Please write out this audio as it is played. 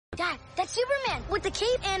Dad, that's Superman with the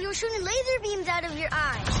cape and you're shooting laser beams out of your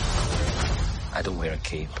eyes. I don't wear a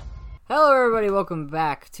cape. Hello everybody, welcome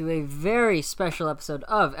back to a very special episode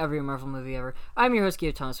of Every Marvel Movie Ever. I'm your host,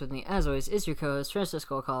 Gabe Thomas. With me, as always, is your co-host,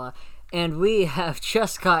 Francisco Alcala, and we have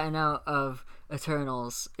just gotten out of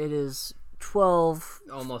Eternals. It is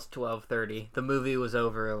almost 12:30. The movie was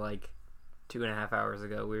over like 2.5 hours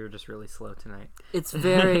ago. We were just really slow tonight. It's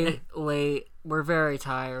very late. We're very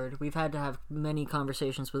tired. We've had to have many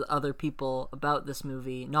conversations with other people about this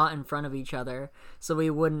movie, not in front of each other, so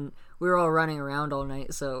we were all running around all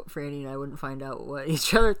night, so Franny and I wouldn't find out what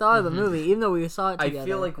each other thought of the movie, even though we saw it together. I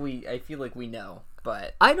feel like we know,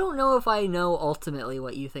 but I don't know if I know ultimately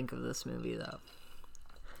what you think of this movie, though.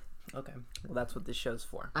 Okay. Well, that's what this show's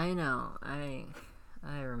for. I know. I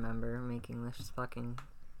remember making this fucking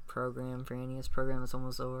program. Franny's program is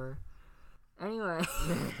almost over. Anyway.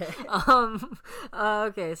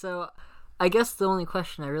 Okay, so I guess the only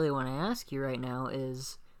question I really want to ask you right now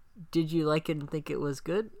is, did you like it and think it was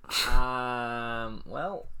good?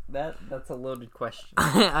 Well, that's a loaded question.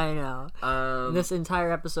 I know. This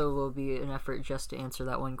entire episode will be an effort just to answer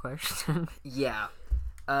that one question. Yeah.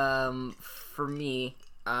 For me,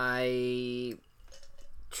 I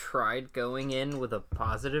tried going in with a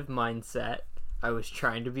positive mindset. I was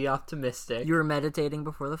trying to be optimistic. You were meditating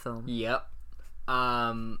before the film. Yep.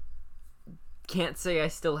 Can't say I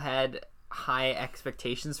still had high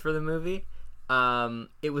expectations for the movie.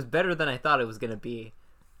 It was better than I thought it was gonna be.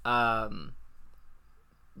 But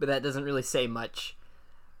that doesn't really say much.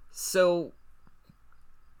 So,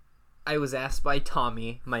 I was asked by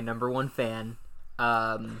Tommy, my number one fan.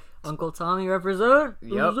 Uncle Tommy represent?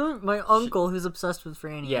 Yep. Represent? My uncle who's obsessed with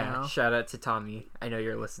Franny now. Shout out to Tommy. I know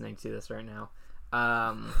you're listening to this right now.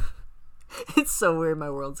 It's so weird, my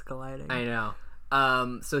world's colliding. I know.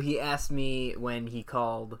 So he asked me when he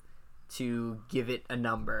called to give it a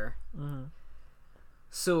number. Mm-hmm.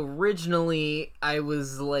 So originally I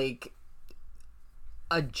was like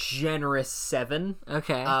a generous 7.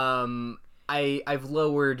 Okay. I've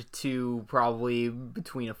lowered to probably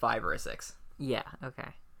between a 5 or a 6. Yeah, okay.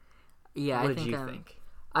 Yeah, What did you think?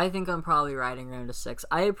 I think I'm probably riding around a 6.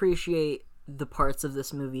 I appreciate the parts of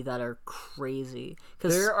this movie that are crazy.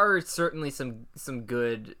 There are certainly some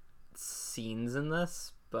good scenes in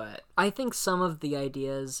this, but I think some of the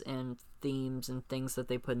ideas and themes and things that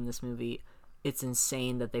they put in this movie, it's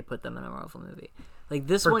insane that they put them in a Marvel movie. Like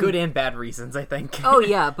this for one, good and bad reasons, I think. Oh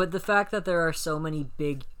yeah, but the fact that there are so many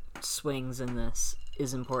big swings in this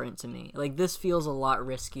is important to me. Like this feels a lot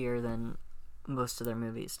riskier than most of their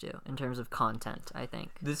movies do in terms of content, I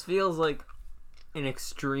think. This feels like an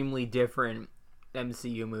extremely different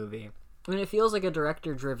MCU movie. I mean, it feels like a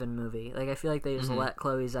director-driven movie. Like, I feel like they just let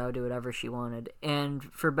Chloe Zhao do whatever she wanted. And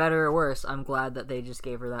for better or worse, I'm glad that they just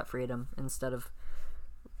gave her that freedom instead of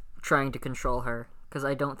trying to control her. Because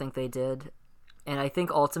I don't think they did. And I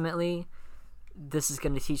think ultimately, this is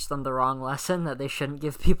going to teach them the wrong lesson, that they shouldn't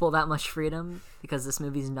give people that much freedom, because this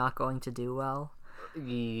movie's not going to do well.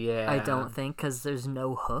 Yeah. I don't think, because there's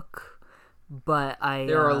no hook. But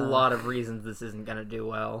there are a lot of reasons this isn't gonna do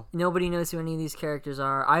well. Nobody knows who any of these characters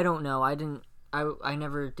are. I don't know. I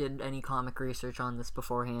never did any comic research on this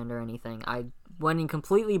beforehand or anything. I went in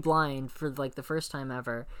completely blind for like the first time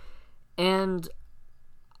ever. And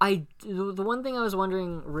the one thing I was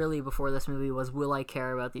wondering really before this movie was, will I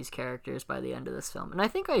care about these characters by the end of this film? And I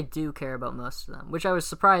think I do care about most of them, which I was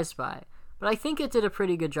surprised by. But I think it did a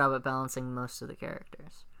pretty good job at balancing most of the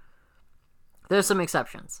characters. There's some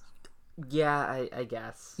exceptions. Yeah, I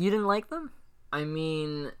guess. You didn't like them? I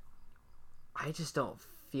mean, I just don't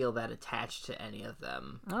feel that attached to any of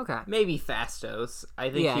them. Okay. Maybe Phastos.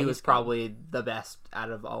 I think he was probably the best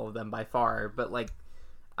out of all of them by far, but like,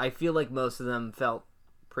 I feel like most of them felt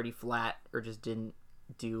pretty flat or just didn't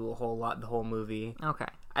do a whole lot the whole movie. Okay.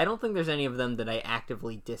 I don't think there's any of them that I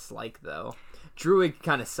actively dislike, though. Druig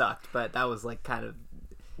kind of sucked, but that was like kind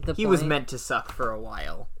of... He was meant to suck for a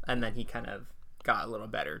while, and then he kind of got a little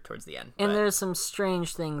better towards the end. And there's some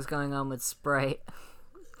strange things going on with Sprite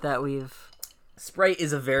that we've... Sprite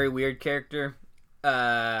is a very weird character.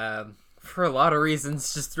 For a lot of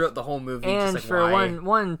reasons, just throughout the whole movie. And just like, for why?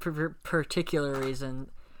 one particular reason.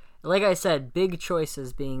 Like I said, big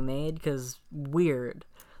choices being made, because weird.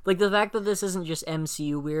 Like, the fact that this isn't just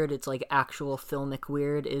MCU weird, it's like actual filmic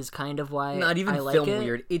weird is kind of why Not even I like film it.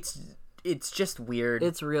 weird. It's just weird.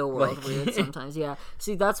 It's real world weird sometimes, yeah.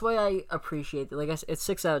 See, that's why I appreciate it. Like I said, it's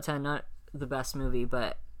 6 out of 10, not the best movie,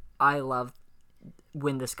 but I love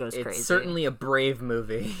when this goes crazy. It's certainly a brave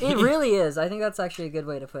movie. It really is. I think that's actually a good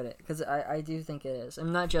way to put it, because I do think it is.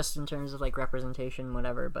 And not just in terms of, like, representation,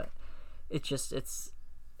 whatever, but it's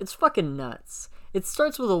It's fucking nuts. It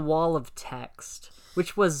starts with a wall of text,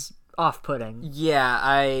 which was off-putting. Yeah,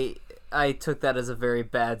 I took that as a very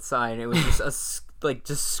bad sign. It was just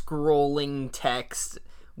just scrolling text,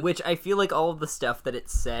 which I feel like all of the stuff that it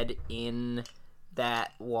said in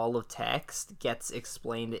that wall of text gets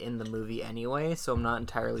explained in the movie anyway, so I'm not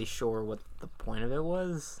entirely sure what the point of it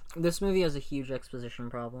was. This movie has a huge exposition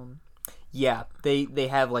problem. Yeah, they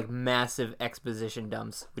have like massive exposition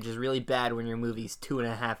dumps, which is really bad when your movie's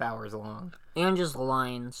 2.5 hours long. And just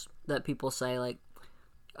lines that people say, like,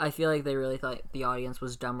 I feel like they really thought the audience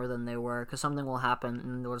was dumber than they were, because something will happen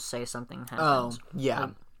and they'll say something happens. Oh, yeah.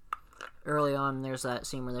 Like, early on, there's that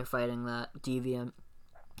scene where they're fighting that deviant,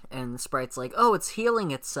 and Sprite's like, oh, it's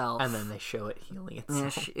healing itself. And then they show it healing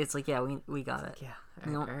itself. Yeah, it's like, yeah, we got it. Yeah,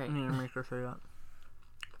 All alright. need to make sure for that.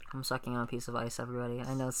 I'm sucking on a piece of ice, everybody.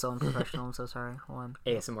 I know it's so unprofessional. I'm so sorry. Hold on.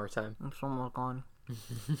 ASMR time. It's almost gone.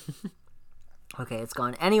 Okay, it's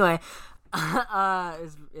gone. Anyway,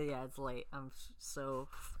 it's late.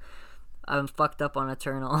 I'm fucked up on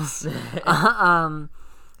Eternals. The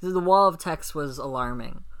wall of text was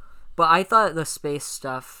alarming, but I thought the space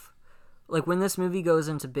stuff, like when this movie goes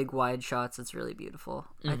into big wide shots, it's really beautiful.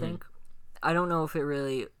 I think. I don't know if it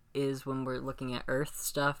really is when we're looking at Earth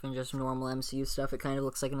stuff and just normal MCU stuff. It kind of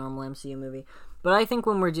looks like a normal MCU movie, but I think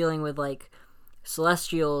when we're dealing with like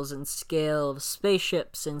celestials and scale of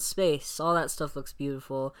spaceships in space, all that stuff looks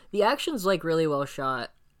beautiful. The action's like really well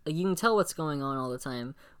shot. Like, you can tell what's going on all the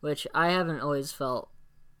time, which I haven't always felt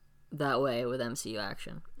that way with MCU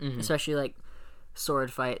action, especially like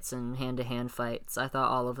sword fights and hand-to-hand fights. I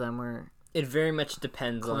thought all of them were It very much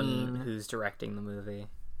depends clean. on who's directing the movie.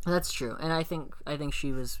 That's true, and I think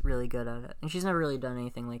she was really good at it. And she's never really done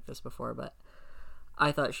anything like this before, but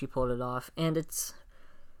I thought she pulled it off. And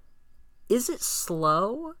is it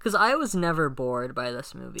slow? Because I was never bored by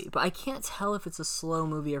this movie, but I can't tell if it's a slow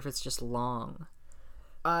movie or if it's just long.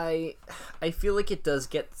 I feel like it does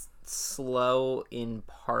get slow in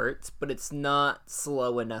parts, but it's not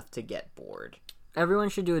slow enough to get bored. Everyone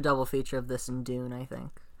should do a double feature of this and Dune, I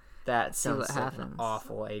think. That See what sounds like happens. an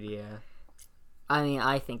awful idea. I mean,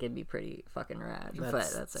 I think it'd be pretty fucking rad, but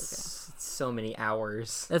that's okay. It's so many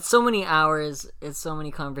hours. It's so many hours, it's so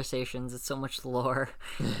many conversations, it's so much lore,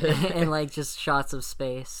 and like just shots of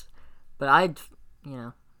space. But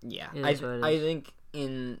Yeah, It I is what it is. think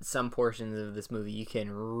in some portions of this movie you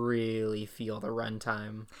can really feel the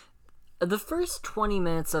runtime. the first 20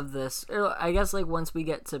 minutes of this, or I guess like once we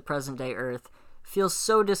get to present day Earth, feels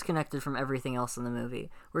so disconnected from everything else in the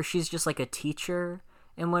movie, where she's just like a teacher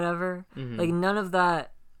and whatever. Like none of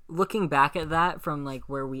that, looking back at that from like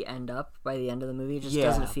where we end up by the end of the movie, just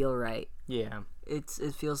doesn't feel right. Yeah. It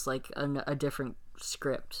feels like a different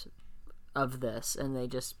script of this, and they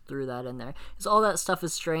just threw that in there. Because all that stuff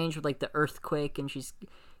is strange with like the earthquake, and she's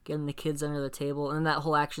getting the kids under the table, and that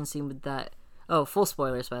whole action scene with that. Oh, full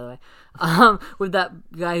spoilers, by the way. With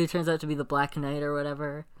that guy who turns out to be the Black Knight or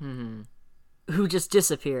whatever, who just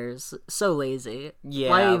disappears. So lazy. Yeah.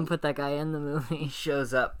 Why even put that guy in the movie?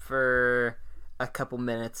 Shows up for a couple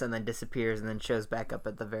minutes and then disappears and then shows back up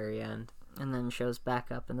at the very end. And then shows back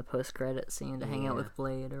up in the post-credit scene to hang out with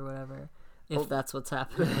Blade or whatever. If Well, that's what's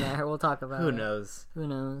happening there, we'll talk about Who it. knows? Who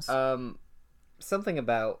knows? Something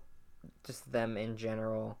about just them in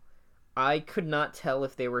general. I could not tell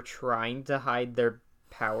if they were trying to hide their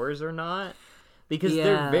powers or not. Because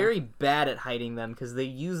they're Yeah. very bad at hiding them, because they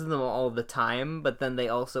use them all the time, but then they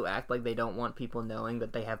also act like they don't want people knowing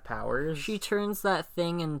that they have powers. She turns that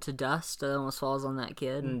thing into dust that almost falls on that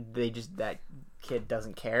kid. And that kid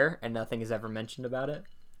doesn't care, and nothing is ever mentioned about it.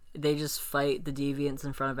 They just fight the deviants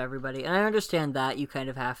in front of everybody. And I understand that you kind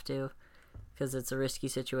of have to, because it's a risky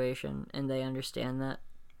situation, and they understand that.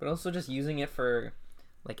 But also just using it for,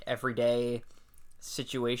 like, everyday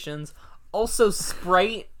situations. Also,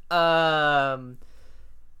 Sprite,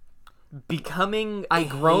 becoming a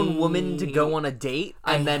grown woman to go on a date,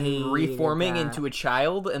 and then hated reforming that. into a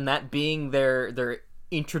child, and that being their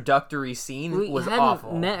introductory scene We was hadn't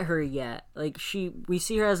awful. met her yet. Like, we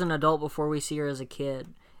see her as an adult before we see her as a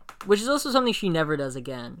kid, which is also something she never does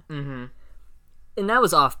again. Mm-hmm. And that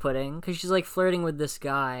was off-putting, because she's like flirting with this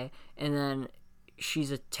guy, and then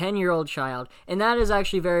she's a 10-year-old child, and that is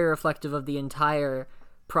actually very reflective of the entire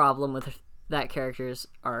problem with that character's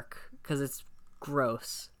arc, because it's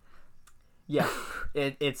gross. Yeah,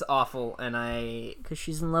 it's awful, and Because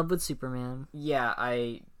she's in love with Superman.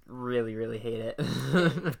 I really, really hate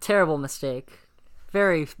it. Terrible mistake.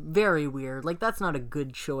 Very, very weird. Like, that's not a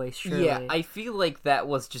good choice, surely. Yeah, I feel like that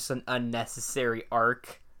was just an unnecessary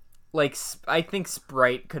arc. Like, I think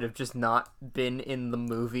Sprite could have just not been in the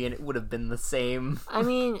movie, and it would have been the same. I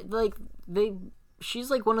mean, like, she's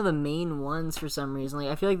like one of the main ones for some reason. Like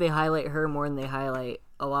I feel like they highlight her more than they highlight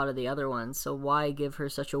a lot of the other ones. So why give her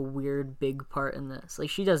such a weird big part in this? Like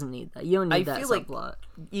she doesn't need that. You don't need that feel subplot.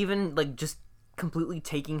 like even like just completely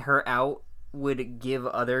taking her out would give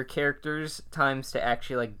other characters times to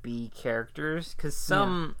actually like be characters, because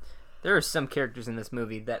there are some characters in this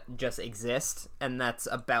movie that just exist and that's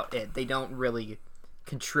about it. They don't really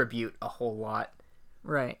contribute a whole lot.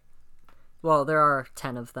 Right. Well, there are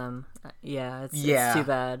 10 of them. It's too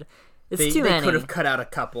bad. It's too many. They could have cut out a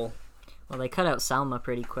couple. Well, they cut out Salma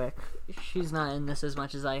pretty quick. She's not in this as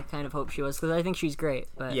much as I kind of hope she was, because I think she's great.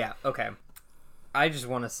 But yeah, okay. I just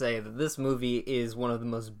want to say that this movie is one of the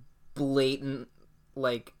most blatant,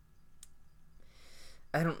 like,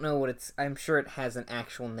 I don't know what it's, I'm sure it has an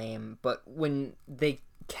actual name, but when they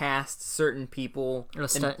cast certain people...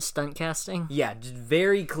 Stunt casting? Yeah, just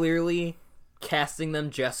very clearly casting them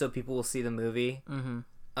just so people will see the movie.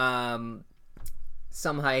 Mm-hmm.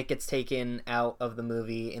 Somehow it gets taken out of the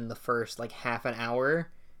movie in the first, like, half an hour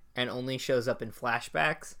and only shows up in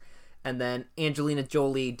flashbacks. And then Angelina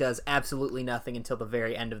Jolie does absolutely nothing until the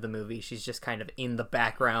very end of the movie. She's just kind of in the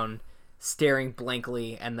background, staring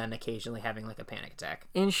blankly, and then occasionally having, like, a panic attack.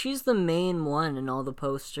 And she's the main one in all the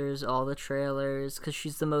posters, all the trailers, because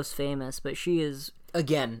she's the most famous, but she is...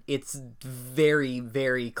 Again, it's very,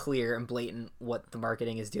 very clear and blatant what the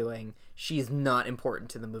marketing is doing. She's not important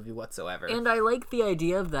to the movie whatsoever. And I like the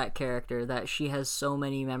idea of that character, that she has so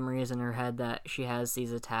many memories in her head that she has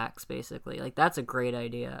these attacks, basically. Like, that's a great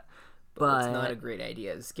idea. But it's not a great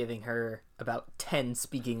idea. It's giving her about 10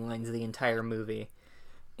 speaking lines the entire movie.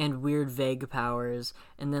 And weird vague powers,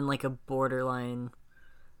 and then like a borderline...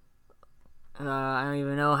 I don't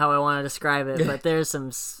even know how I want to describe it, but there's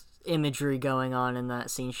some imagery going on in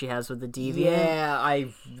that scene she has with the deviant. Yeah,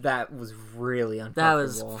 that was really uncomfortable. That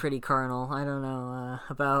was pretty carnal. I don't know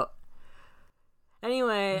about...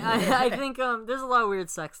 Anyway, I think there's a lot of weird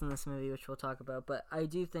sex in this movie, which we'll talk about, but I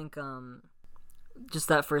do think... just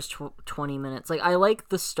that first 20 minutes. Like, I like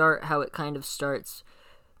the start, how it kind of starts.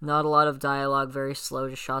 Not a lot of dialogue, very slow,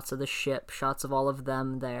 just shots of the ship, shots of all of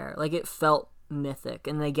them there. Like, it felt mythic,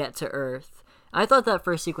 and they get to Earth. I thought that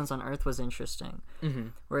first sequence on Earth was interesting,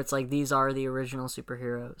 where it's like, these are the original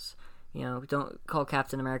superheroes. You know, don't call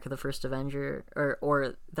Captain America the first Avenger,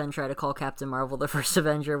 or then try to call Captain Marvel the first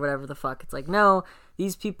Avenger, whatever the fuck. It's like, no,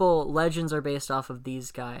 these people, legends are based off of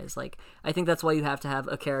these guys. Like, I think that's why you have to have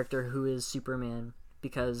a character who is Superman,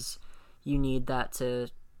 because you need that to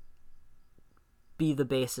be the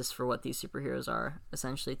basis for what these superheroes are,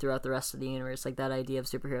 essentially, throughout the rest of the universe. Like, that idea of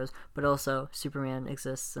superheroes, but also Superman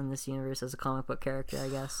exists in this universe as a comic book character, I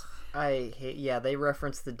guess. They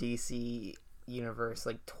referenced the DC universe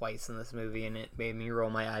like twice in this movie, and it made me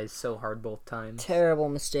roll my eyes so hard both times. Terrible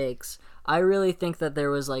mistakes. I really think that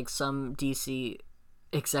there was like some DC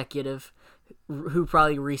executive who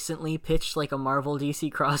probably recently pitched like a Marvel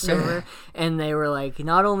DC crossover and they were like,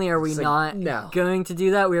 not only are we going to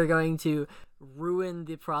do that, we are going to ruin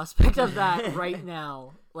the prospect of that right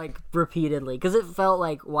now, like repeatedly, because it felt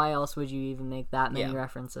like, why else would you even make that many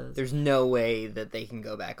references? There's no way that they can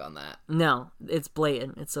go back on that. No, it's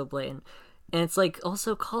blatant. It's so blatant. And it's like,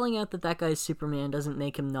 also calling out that guy's Superman doesn't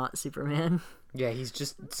make him not Superman. Yeah, he's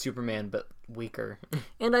just Superman, but weaker.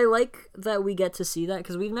 And I like that we get to see that,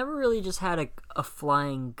 because we've never really just had a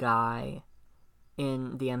flying guy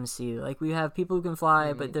in the MCU. Like, we have people who can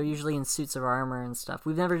fly, but they're usually in suits of armor and stuff.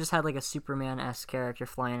 We've never just had, like, a Superman-esque character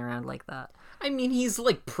flying around like that. I mean, he's,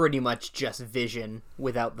 like, pretty much just Vision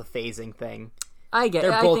without the phasing thing. I get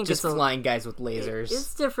it. They're both just flying guys with lasers.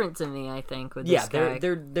 It's different to me, I think, with this guy.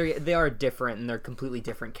 They are different, and they're completely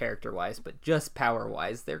different character-wise, but just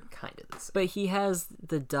power-wise, they're kind of the same. But he has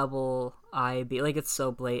the double eye beam. Like, it's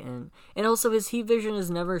so blatant. And also, his heat vision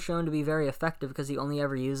is never shown to be very effective, because he only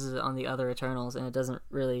ever uses it on the other Eternals, and it doesn't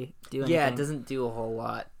really do anything. Yeah, it doesn't do a whole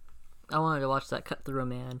lot. I wanted to watch that cut through a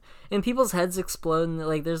man. And people's heads explode, and,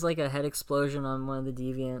 like, there's, like, a head explosion on one of the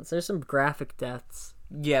deviants. There's some graphic deaths.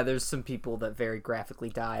 Yeah, there's some people that very graphically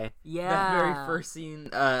die. Yeah. That very first scene,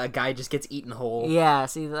 a guy just gets eaten whole. Yeah,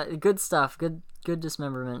 see, good stuff. Good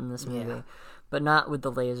dismemberment in this movie. Yeah. But not with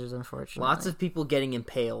the lasers, unfortunately. Lots of people getting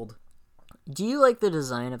impaled. Do you like the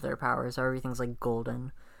design of their powers? How everything's, like,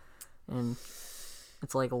 golden? And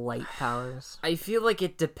it's, like, light powers? I feel like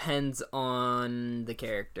it depends on the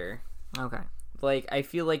character. Okay. Like, I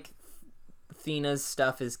feel like Thena's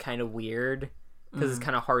stuff is kind of weird, because it's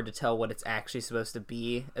kind of hard to tell what it's actually supposed to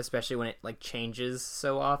be, especially when it, like, changes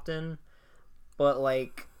so often. But,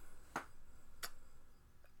 like,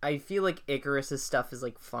 I feel like Icarus's stuff is,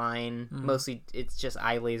 like, fine. Mostly it's just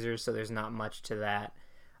eye lasers, so there's not much to that.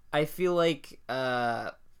 I feel like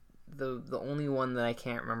the only one that I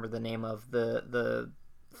can't remember the name of, the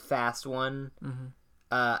fast one. Mm-hmm.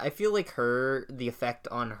 I feel like the effect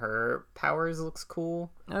on her powers looks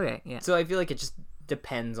cool. Okay, yeah. So I feel like it just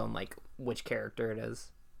depends on like which character it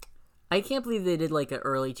is. I can't believe they did like an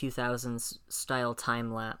early 2000s style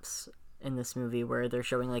time lapse in this movie where they're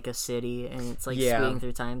showing like a city and it's like speeding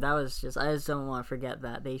through time. That was just, I just don't want to forget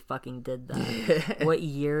that they fucking did that. What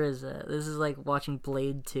year is it? This is like watching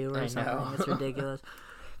Blade 2 or something. Know. It's ridiculous.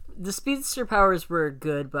 The speedster powers were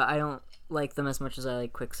good, but I don't like them as much as I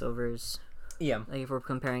like Quicksilver's. Yeah. Like if we're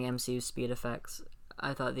comparing MCU speed effects,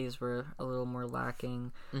 I thought these were a little more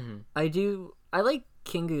lacking. Mm-hmm. I like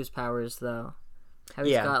Kingu's powers though. How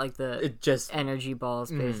he's got like the energy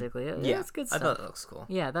balls basically. Yeah, That's good stuff. I thought that looks cool.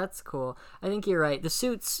 Yeah, that's cool. I think you're right. The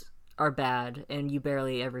suits are bad, and you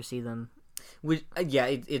barely ever see them. Which,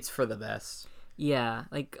 it's for the best. Yeah,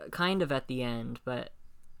 like kind of at the end, but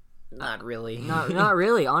not really. not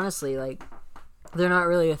really. Honestly, like they're not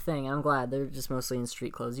really a thing. I'm glad they're just mostly in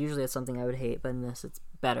street clothes. Usually, it's something I would hate, but in this, it's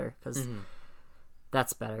better because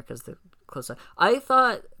that's better because the close up. I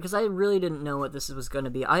thought, because I really didn't know what this was going to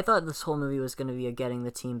be. I thought this whole movie was going to be a getting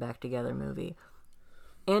the team back together movie.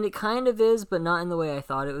 And it kind of is, but not in the way I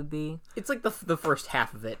thought it would be. It's like the first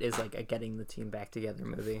half of it is like a getting the team back together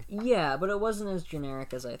movie. Yeah, but it wasn't as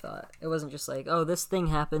generic as I thought. It wasn't just like, oh, this thing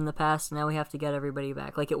happened in the past, now we have to get everybody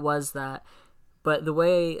back. Like, it was that. But the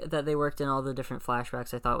way that they worked in all the different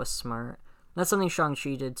flashbacks I thought was smart. That's something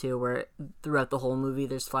Shang-Chi did too, where throughout the whole movie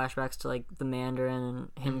there's flashbacks to like the Mandarin and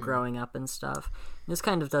him growing up and stuff. This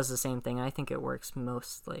kind of does the same thing, and I think it works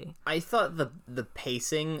mostly. I thought the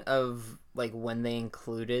pacing of like when they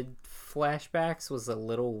included flashbacks was a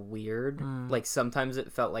little weird. Like sometimes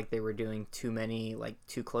it felt like they were doing too many, like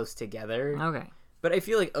too close together. Okay. But I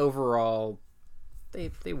feel like overall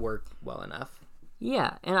they worked well enough.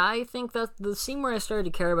 Yeah, and I think that the scene where I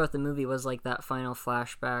started to care about the movie was like that final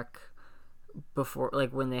flashback before,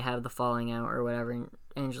 like when they have the falling out or whatever, and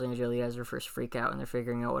Angelina Jolie has her first freak out and they're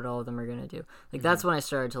figuring out what all of them are going to do. Like that's when I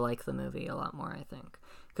started to like the movie a lot more, I think.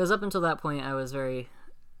 Because up until that point I was very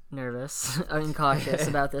nervous and cautious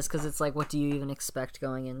about this, because it's like, what do you even expect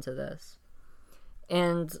going into this?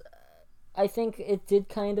 And I think it did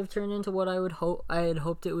kind of turn into what I had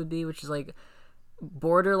hoped it would be, which is like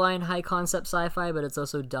borderline high concept sci-fi, but it's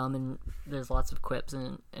also dumb and there's lots of quips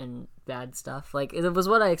and bad stuff. Like it was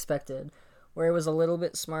what I expected, where it was a little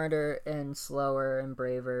bit smarter and slower and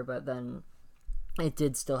braver, but then it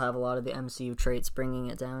did still have a lot of the MCU traits bringing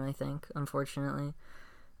it down, I think, unfortunately.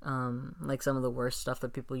 Like some of the worst stuff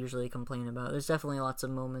that people usually complain about. There's definitely lots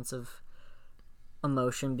of moments of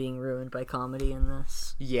emotion being ruined by comedy in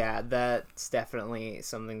this. Yeah, that's definitely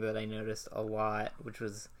something that I noticed a lot, which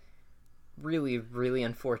was really, really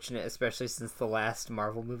unfortunate, especially since the last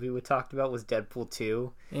Marvel movie we talked about was Deadpool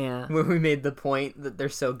 2. Yeah. When we made the point that they're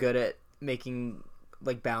so good at making,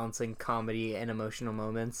 like, balancing comedy and emotional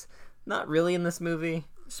moments. Not really in this movie.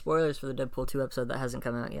 Spoilers for the Deadpool 2 episode that hasn't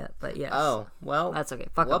come out yet, but yes. Oh, well. That's okay.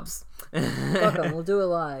 Fuck whoops. Fuck them. We'll do it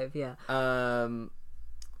live, yeah.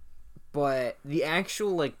 But the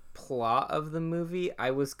actual, like, plot of the movie,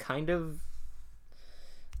 I'm kind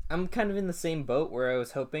of in the same boat where I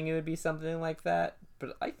was hoping it would be something like that,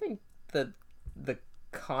 but I think the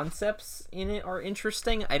concepts in it are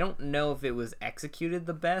interesting. I don't know if it was executed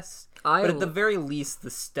the best, but at the very least, the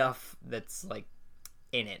stuff that's like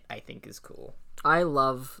in it, I think, is cool. I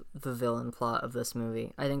love the villain plot of this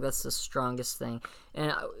movie. I think that's the strongest thing.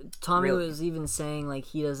 And Tommy was even saying like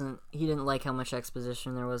he didn't like how much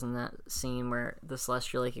exposition there was in that scene where the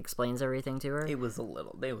Celestial like explains everything to her. It was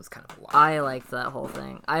kind of a lot. I liked that whole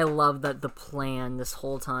thing. I love that the plan this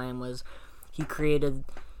whole time was he created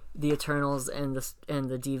the Eternals and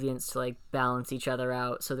the Deviants to like balance each other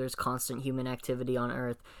out, so there's constant human activity on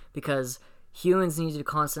Earth, because humans need to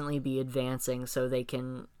constantly be advancing so they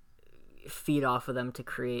can feed off of them to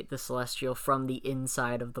create the Celestial from the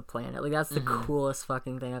inside of the planet. Like that's the coolest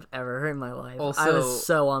fucking thing I've ever heard in my life. Also, I was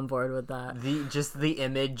so on board with that. The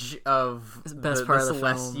image of the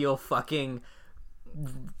Celestial fucking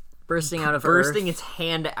bursting its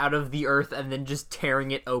hand out of the earth and then just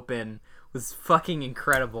tearing it open was fucking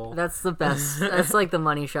incredible. That's the best. That's like the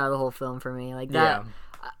money shot of the whole film for me. Like that. Yeah.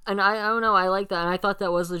 And I don't know, I like that, and I thought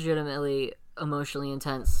that was legitimately emotionally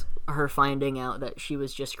intense, her finding out that she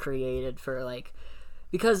was just created for like,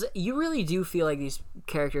 because you really do feel like these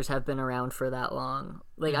characters have been around for that long.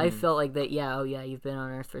 Like I felt like that, you've been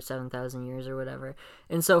on Earth for 7,000 years or whatever.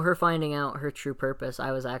 And so her finding out her true purpose,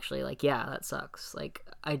 I was actually like, yeah, that sucks. Like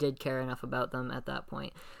I did care enough about them at that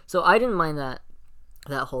point. So I didn't mind that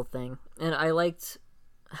whole thing. And I liked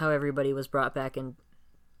how everybody was brought back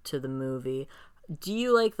into the movie. Do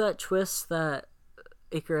you like that twist that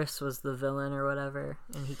Icarus was the villain or whatever,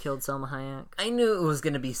 and he killed Selma Hayek? I knew it was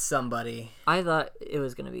gonna be somebody. I thought it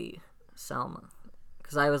was gonna be Selma,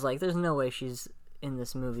 because I was like, "There's no way she's in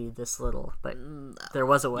this movie this little," but there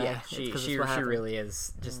was a way. Yeah, she really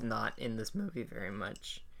is just not in this movie very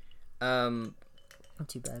much. Not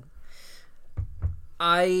too bad.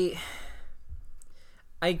 I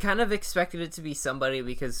kind of expected it to be somebody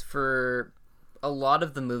because for a lot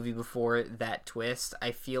of the movie before that twist,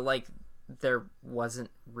 I feel like there wasn't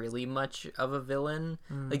really much of a villain.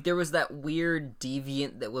 Like, there was that weird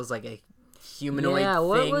deviant that was like a humanoid thing. Yeah,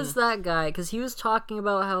 what was that guy? Because he was talking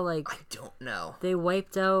about how, like, I don't know. they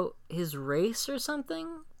wiped out his race or something,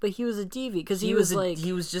 but he was a deviant. Because he was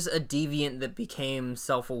just a deviant that became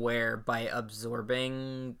self-aware by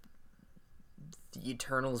absorbing the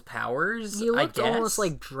Eternal's powers. He looked I guess. almost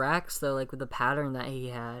like Drax, though, like with the pattern that he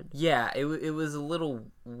had. Yeah, it was a little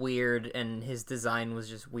weird, and his design was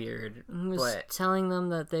just weird. He was but telling them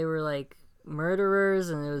that they were like murderers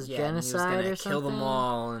and it was genocide and he or was something. kill them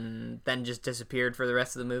all, and then just disappeared for the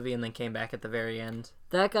rest of the movie, and then came back at the very end.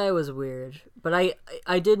 That guy was weird, but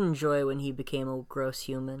I did enjoy when he became a gross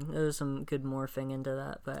human. There was some good morphing into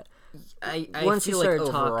that, but I once feel he started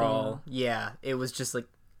like overall, talking, yeah, it was just like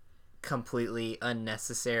completely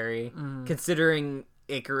unnecessary, considering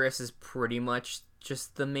Icarus is pretty much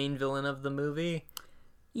just the main villain of the movie.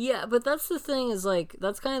 yeah, but that's the thing is like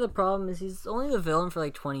that's kind of the problem is he's only the villain for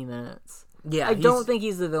like 20 minutes. Yeah, I don't think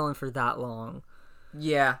he's the villain for that long.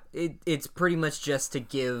 Yeah, it's pretty much just to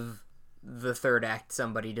give the third act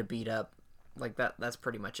somebody to beat up. Like that's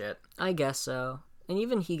pretty much it. I guess so. And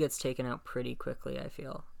even he gets taken out pretty quickly, I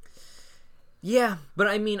feel. Yeah, but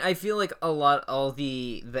I mean, I feel like all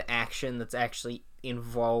the action that's actually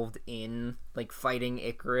involved in like fighting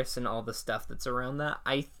Icarus and all the stuff that's around that,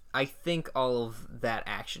 I think all of that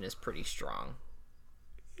action is pretty strong.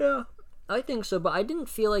 Yeah, I think so, but I didn't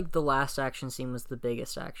feel like the last action scene was the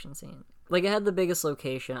biggest action scene. Like, it had the biggest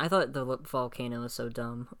location. I thought the volcano was so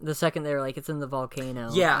dumb. The second they were like, it's in the volcano.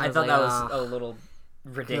 Yeah, I thought like, that was a little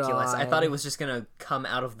ridiculous. I God. thought it was just gonna come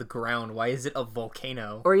out of the ground. Why is it a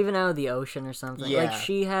volcano? Or even out of the ocean or something. Yeah.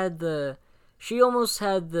 Like, she almost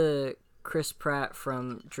had the Chris Pratt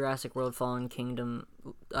from Jurassic World Fallen Kingdom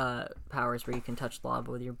powers where you can touch lava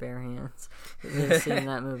with your bare hands. You've seen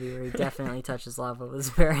that movie where he definitely touches lava with his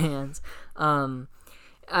bare hands.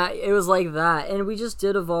 It was like that, and we just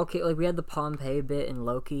did a volcano. Like, we had the Pompeii bit in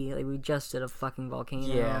Loki. Like, we just did a fucking volcano.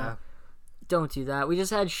 Yeah. Don't do that. We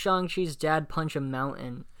just had Shang-Chi's dad punch a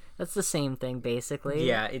mountain. That's the same thing, basically.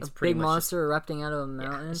 Yeah, it's a pretty big much monster erupting out of a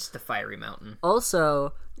mountain. Yeah, just a fiery mountain.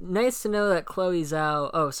 Also, nice to know that Chloe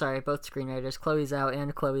Zhao... Oh, sorry, both screenwriters, Chloe Zhao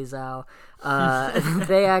and Chloe Zhao,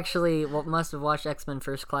 they actually must have watched X-Men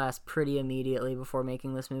First Class pretty immediately before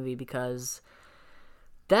making this movie, because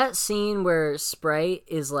that scene where Sprite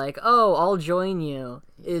is like, oh, I'll join you,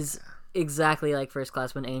 is exactly like First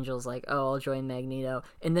Class when Angel's like, oh, I'll join Magneto,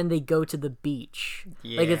 and then they go to the beach.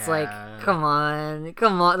 Yeah. Like, it's like, come on,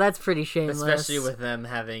 that's pretty shameless. Especially with them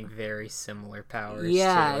having very similar powers.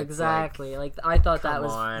 Yeah, too. It's exactly. Like, I thought that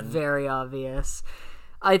was on. very obvious.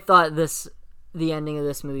 I thought the ending of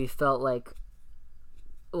this movie felt like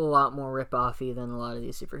a lot more rip-offy than a lot of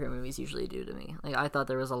these superhero movies usually do to me. Like, I thought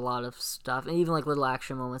there was a lot of stuff, and even like little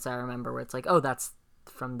action moments I remember where it's like, oh, that's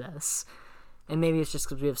from this. And maybe it's just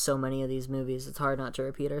because we have so many of these movies, it's hard not to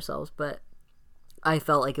repeat ourselves, but I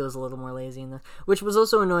felt like it was a little more lazy in this, which was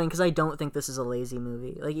also annoying because I don't think this is a lazy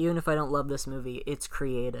movie. Like, even if I don't love this movie, it's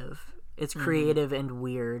creative. It's creative and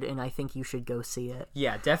weird, and I think you should go see it.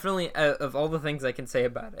 Yeah, definitely. Of all the things I can say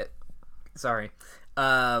about it,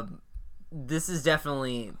 this is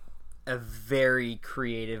definitely a very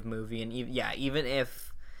creative movie, and even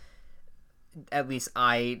if at least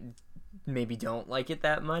I maybe don't like it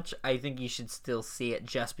that much, I think you should still see it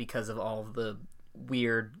just because of all of the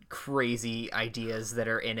weird, crazy ideas that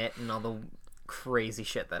are in it and all the crazy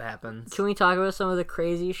shit that happens. Can we talk about some of the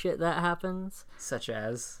crazy shit that happens? Such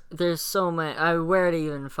as? There's so many. Where to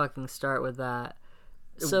even fucking start with that?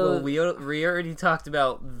 So Well, we already talked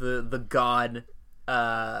about the god.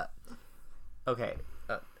 Okay,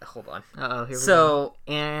 hold on. Uh-oh, here we So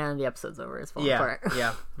go. And the episode's over. It's falling yeah, apart.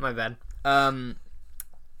 yeah, my bad.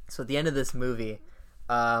 So at the end of this movie,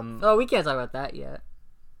 Oh, we can't talk about that yet.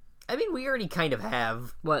 I mean, we already kind of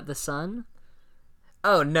have. What, the sun?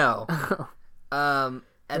 Oh no. At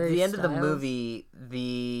Harry the end of the Styles?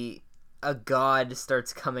 movie, a god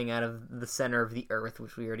starts coming out of the center of the earth,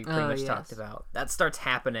 which we already pretty much talked about. That starts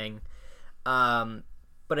happening,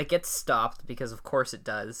 but it gets stopped because, of course, it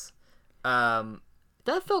does.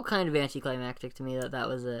 That felt kind of anticlimactic to me that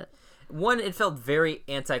was it. one, it felt very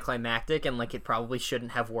anticlimactic and like it probably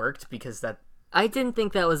shouldn't have worked because that. I didn't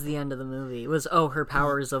think that was the end of the movie. It was, her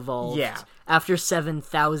powers evolved. Yeah. After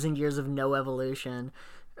 7,000 years of no evolution,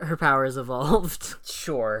 her powers evolved.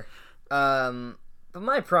 Sure. But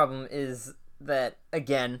my problem is that,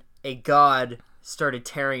 again, a god started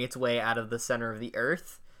tearing its way out of the center of the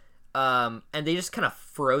earth, and they just kind of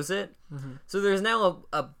froze it. Mm-hmm. So there's now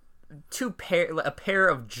a pair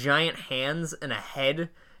of giant hands and a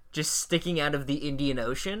head just sticking out of the Indian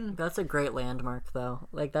Ocean. That's a great landmark, though.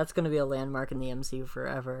 Like, that's going to be a landmark in the MCU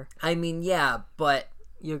forever. I mean, yeah, but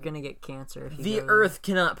you're going to get cancer if you the go Earth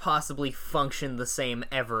cannot possibly function the same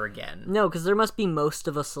ever again. No, because there must be most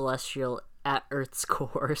of a celestial at Earth's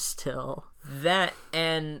core still. That,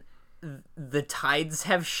 and the tides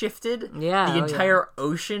have shifted. Yeah. The entire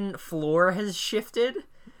ocean floor has shifted.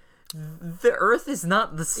 The Earth is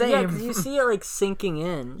not the same. Yeah, because you see it, like, sinking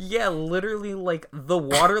in. Yeah, literally, like, the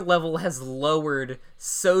water level has lowered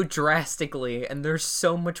so drastically, and there's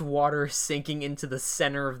so much water sinking into the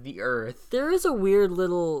center of the Earth. There is a weird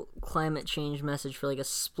little climate change message for, like, a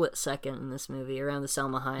split second in this movie around the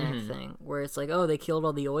Salma Hayek thing, where it's like, oh, they killed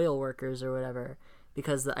all the oil workers or whatever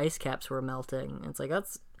because the ice caps were melting. It's like,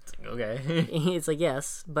 that's... Okay. It's like,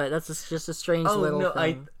 yes, but that's just a strange little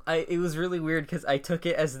thing. It was really weird because I took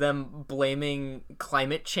it as them blaming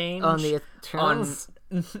climate change on the Eternals.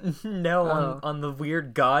 On the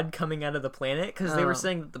weird god coming out of the planet, because they were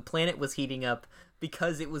saying that the planet was heating up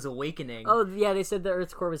because it was awakening. Oh yeah, they said the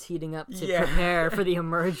Earth's core was heating up to prepare for the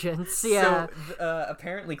emergence. Yeah. So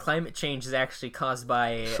apparently, climate change is actually caused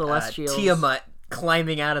by Celestials. Tiamat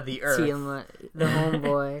climbing out of the Earth. Tiamat, the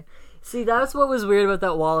homeboy. See, that's what was weird about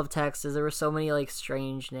that wall of text, is there were so many, like,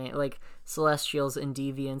 strange names, like, Celestials and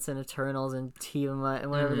Deviants and Eternals and Tiamat and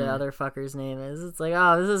whatever the other fucker's name is. It's like,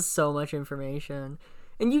 oh, this is so much information.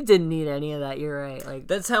 And you didn't need any of that, you're right. Like,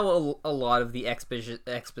 that's how a lot of the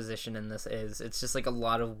exposition in this is. It's just, like, a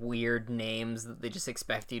lot of weird names that they just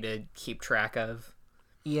expect you to keep track of.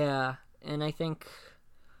 Yeah, and I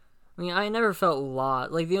mean, I never felt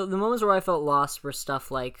lost. Like, the moments where I felt lost were stuff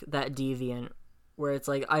like that Deviant, where it's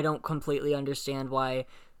like, I don't completely understand why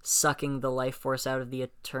sucking the life force out of the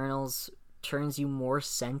Eternals turns you more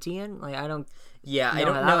sentient. Like, I don't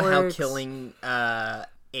know how killing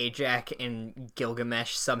Ajak and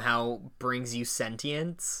Gilgamesh somehow brings you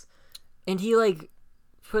sentience. And he, like,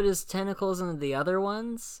 put his tentacles into the other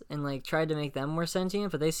ones and, like, tried to make them more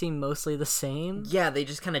sentient, but they seem mostly the same. Yeah, they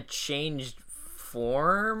just kind of changed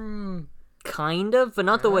form. Kind of, but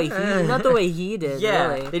not the way he did. Yeah,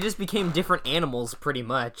 really. They just became different animals, pretty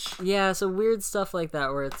much. Yeah, so weird stuff like that,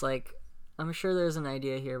 where it's like, I'm sure there's an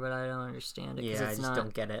idea here, but I don't understand it. Yeah, I just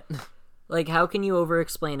don't get it. Like, how can you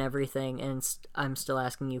over-explain everything and I'm still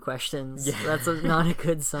asking you questions? Yeah. That's not a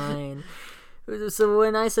good sign. So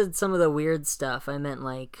when I said some of the weird stuff, I meant,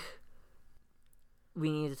 like, we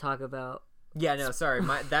need to talk about... Yeah, no, sorry.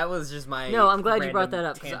 That was just my... No, I'm glad you brought that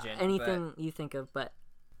up. Tangent, anything you think of, but...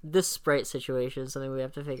 This Sprite situation is something we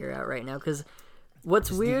have to figure out right now, because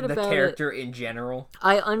what's weird about the character in general.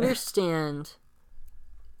 I understand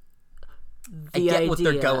the idea. I get what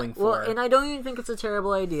they're going for. Well, and I don't even think it's a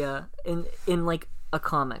terrible idea in like a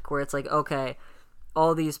comic where it's like, okay,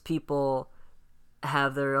 all these people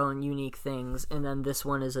have their own unique things, and then this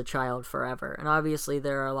one is a child forever. And obviously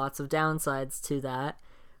there are lots of downsides to that.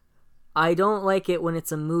 I don't like it when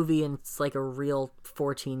it's a movie and it's like a real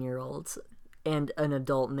 14-year-old and an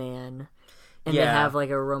adult man, and they have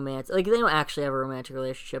like a romantic, like they don't actually have a romantic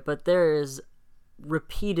relationship, but there is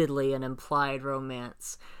repeatedly an implied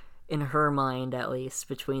romance in her mind, at least,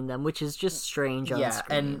 between them, which is just strange on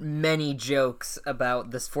screen. And many jokes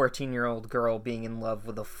about this 14-year-old girl being in love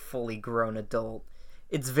with a fully grown adult.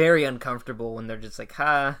 It's very uncomfortable when they're just like,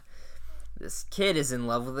 this kid is in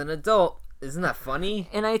love with an adult. Isn't that funny?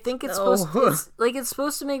 And I think it's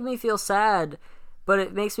supposed to make me feel sad, but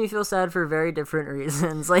it makes me feel sad for very different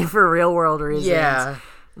reasons, like for real world reasons. Yeah.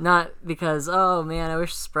 Not because, oh man, I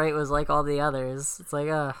wish Sprite was like all the others. It's like,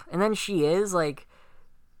 and then she is, like,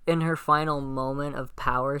 in her final moment of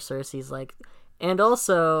power, Cersei's like, and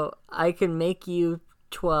also, I can make you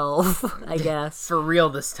 12, I guess. For real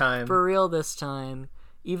this time. For real this time.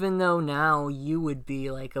 Even though now you would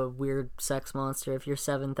be like a weird sex monster if you're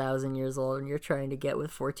 7,000 years old and you're trying to get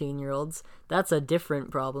with 14-year-olds. That's a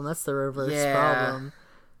different problem. That's the reverse problem.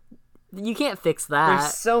 You can't fix that.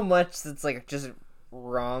 There's so much that's like just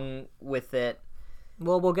wrong with it.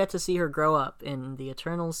 Well, we'll get to see her grow up in the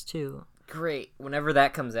Eternals too. Great. Whenever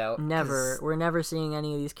that comes out. Never. We're never seeing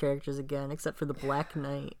any of these characters again except for the Black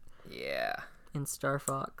Knight. Yeah. And Star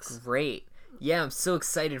Fox. Great. Yeah, I'm so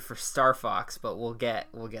excited for Star Fox, but we'll get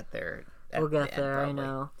there. We'll get there, I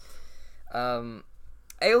know.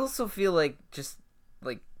 I also feel like just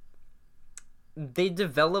like they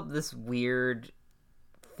develop this weird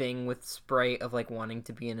thing with Sprite of like wanting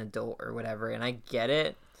to be an adult or whatever, and I get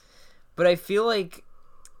it, but I feel like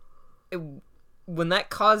when that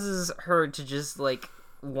causes her to just like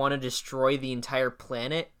want to destroy the entire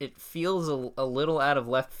planet, it feels a little out of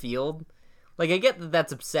left field. Like, I get that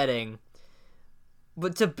that's upsetting,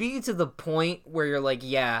 but to be to the point where you're like,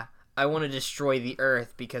 yeah, I want to destroy the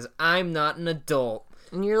Earth because I'm not an adult.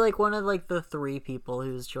 And you're like one of like the 3 people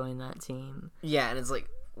who's joined that team. Yeah, and it's like,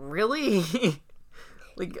 really?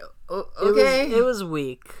 Like, okay. It was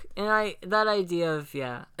weak. And that idea of,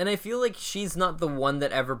 yeah. And I feel like she's not the one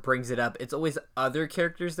that ever brings it up. It's always other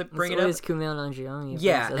characters that bring it up. It's always Kumail Nanjiani.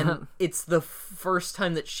 Yeah, and it's the first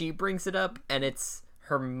time that she brings it up, and it's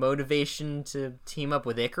her motivation to team up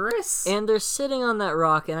with Icarus. And they're sitting on that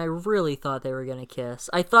rock, and I really thought they were going to kiss.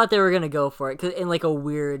 I thought they were going to go for it, 'cause in like a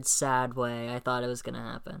weird, sad way. I thought it was going to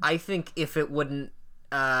happen. I think if it wouldn't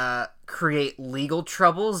create legal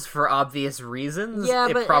troubles for obvious reasons,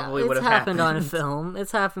 it probably would have happened on a film.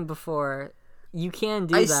 It's happened before. You can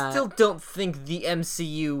do that. I still don't think the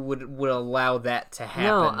MCU would allow that to happen.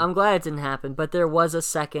 No, I'm glad it didn't happen, but there was a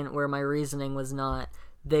second where my reasoning was not,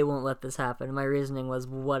 they won't let this happen. My reasoning was,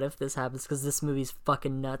 what if this happens? Because this movie's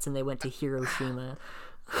fucking nuts and they went to Hiroshima.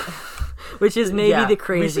 Which is maybe the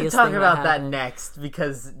craziest thing. We should talk about that next,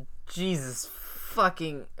 because Jesus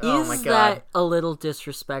fucking... Oh my God. Is that a little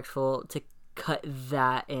disrespectful to cut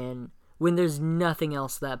that in when there's nothing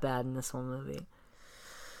else that bad in this whole movie?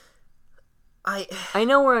 I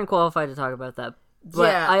know we're unqualified to talk about that, but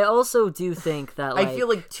yeah. I also do think that, like... I feel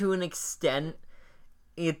like to an extent...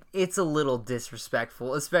 It's a little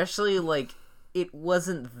disrespectful, especially, like, it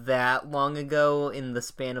wasn't that long ago in the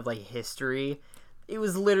span of, like, history. It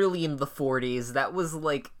was literally in the 40s. That was,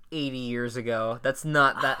 like, 80 years ago. That's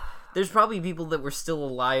not that... There's probably people that were still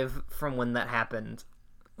alive from when that happened.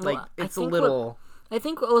 Like, well, it's a little... I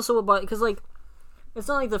think also about... Because, like, it's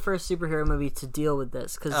not like the first superhero movie to deal with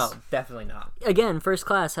this. Cause, oh, definitely not. Again, First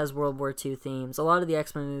Class has World War II themes. A lot of the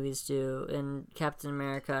X-Men movies do, and Captain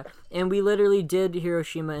America. And we literally did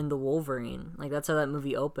Hiroshima in the Wolverine. Like, that's how that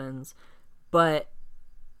movie opens. But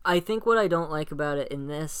I think what I don't like about it in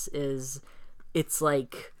this is it's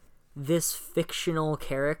like this fictional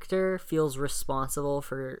character feels responsible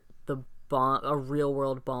for a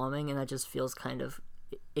real-world bombing, and that just feels kind of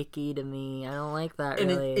icky to me. I don't like that,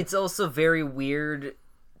 really. And it's also very weird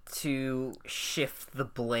to shift the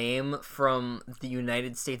blame from the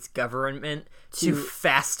United States government to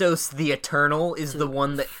Phastos the Eternal is the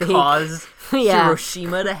one that caused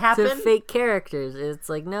Hiroshima to happen. To fake characters. It's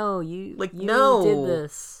like, no, you did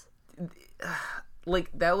this. Like,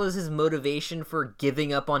 that was his motivation for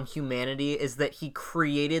giving up on humanity, is that he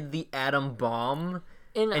created the atom bomb.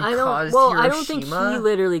 And I don't think he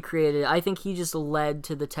literally created it. I think he just led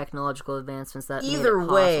to the technological advancements that made it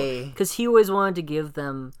possible. Way, because he always wanted to give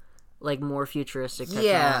them like more futuristic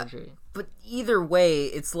technology. Yeah, but either way,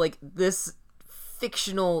 it's like this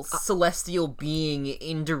fictional celestial being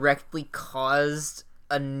indirectly caused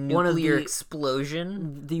a nuclear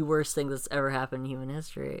explosion. The worst thing that's ever happened in human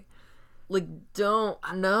history. Like, don't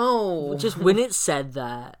know. Just when it said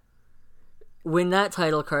that. When that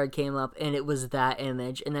title card came up and it was that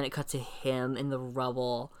image and then it cut to him in the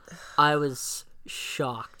rubble, I was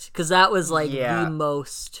shocked. Because that was like the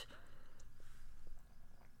most...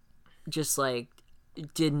 Just like,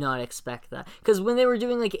 did not expect that. Because when they were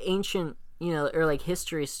doing like ancient, or like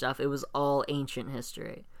history stuff, it was all ancient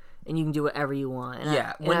history. And you can do whatever you want.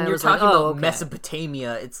 And when you're talking about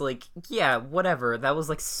Mesopotamia, it's like, yeah, whatever. That was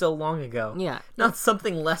like so long ago. Yeah. Not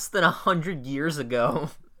something less than 100 years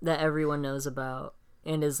ago. That everyone knows about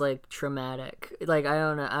and is like traumatic. Like, I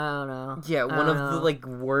don't know. Yeah, one of the like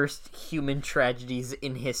worst human tragedies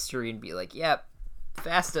in history, and be like, yep,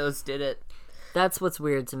 Phastos did it. That's what's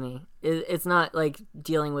weird to me. It's not like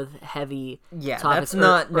dealing with heavy topics. That's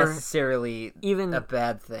not necessarily even a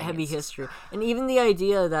bad thing. Heavy history. And even the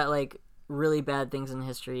idea that like really bad things in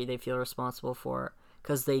history they feel responsible for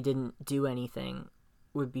because they didn't do anything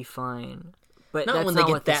would be fine. But not that's when not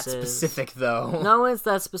they what get that this specific, is. though. Not when it's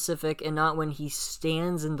that specific, and not when he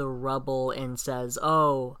stands in the rubble and says,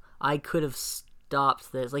 "Oh, I could have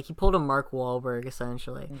stopped this." Like, he pulled a Mark Wahlberg,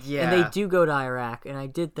 essentially. Yeah. And they do go to Iraq, and I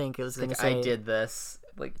did think it was going to say... I did this.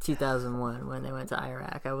 Like 2001, when they went to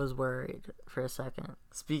Iraq. I was worried for a second.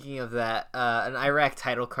 Speaking of that, an Iraq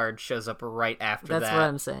title card shows up right after that. That's what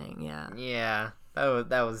I'm saying, yeah. Yeah.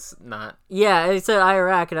 That was not... Yeah, it said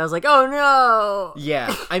Iraq, and I was like, oh, no!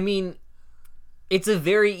 Yeah, I mean... It's a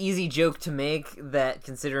very easy joke to make that,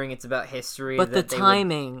 considering it's about history. But the that they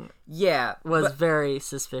timing was but- very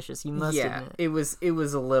suspicious. You must admit. it was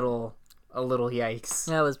a little yikes.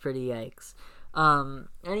 That was pretty yikes.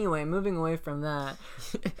 Anyway, moving away from that.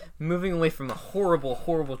 Moving away from the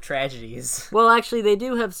horrible tragedies. Well, actually, they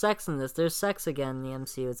do have sex in this. There's sex again in the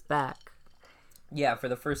MCU. It's back. Yeah, for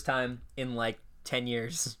the first time in like 10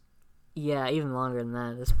 years. Yeah, even longer than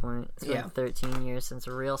that at this point. It's been Yeah. 13 years since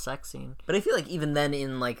a real sex scene. But I feel like even then,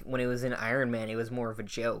 in like when it was in Iron Man, it was more of a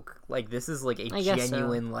joke. Like this is like a I guess so.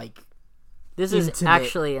 genuine like This is intimate,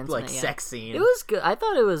 actually intimate, like yeah. sex scene. It was good. I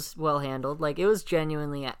thought it was well handled. Like, it was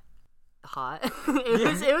genuinely hot.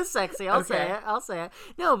 It was sexy. I'll say it.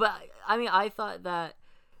 No, but I mean, I thought that,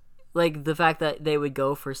 like, the fact that they would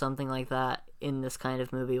go for something like that in this kind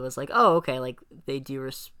of movie was like, oh, okay, like, they do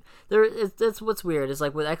that's what's weird is,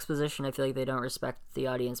 like, with exposition, I feel like they don't respect the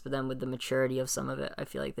audience, but then with the maturity of some of it, I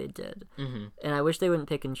feel like they did. Mm-hmm. And I wish they wouldn't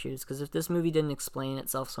pick and choose, because if this movie didn't explain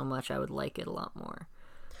itself so much, I would like it a lot more.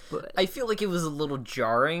 But I feel like it was a little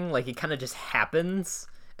jarring. Like it kind of just happens,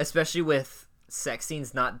 especially with sex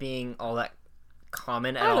scenes not being all that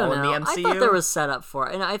common at I don't all in the know. MCU. I thought there was setup for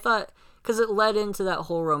it, and I thought because it led into that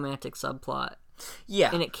whole romantic subplot. Yeah,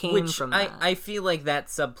 and it came which from that. I feel like that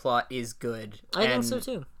subplot is good. I think and, so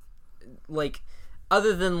too. Like,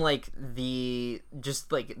 other than like the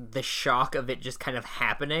shock of it just kind of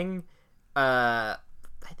happening, I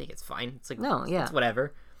think it's fine. It's like it's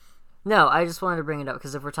whatever. No, I just wanted to bring it up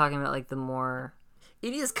because if we're talking about like the more,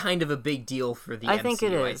 it is kind of a big deal for the MCU. I think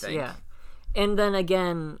it is. Yeah, and then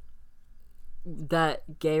again,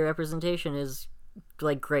 that gay representation is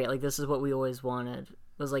like great. Like this is what we always wanted.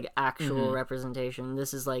 Was like actual representation.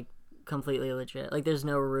 This is like completely legit. Like there's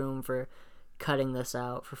no room for cutting this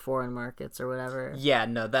out for foreign markets or whatever. Yeah,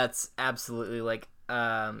 no, that's absolutely like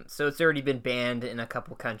so it's already been banned in a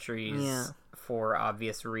couple countries for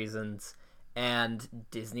obvious reasons, and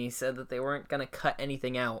Disney said that they weren't going to cut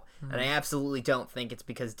anything out. And I absolutely don't think it's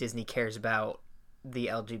because Disney cares about the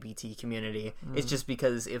LGBT community. It's just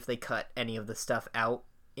because if they cut any of the stuff out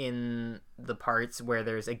in the parts where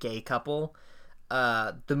there's a gay couple,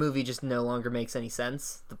 the movie just no longer makes any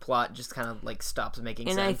sense. The plot just kind of like stops making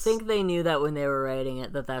sense. And I think they knew that when they were writing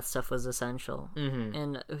it, that stuff was essential. Mm-hmm.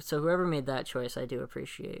 And so whoever made that choice, I do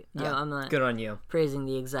appreciate. Yeah, I'm not good on you. praising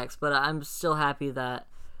the execs, but I'm still happy that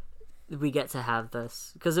we get to have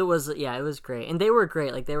this because it was great, and they were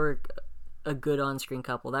great. Like they were a good on-screen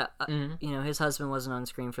couple. That you know, his husband wasn't on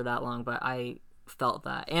screen for that long, but I felt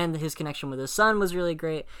that, and his connection with his son was really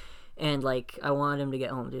great. And, like, I wanted him to get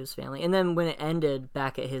home to his family. And then when it ended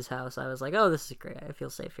back at his house, I was like, oh, this is great. I feel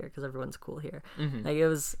safe here because everyone's cool here. Mm-hmm. Like, it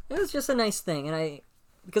was just a nice thing. And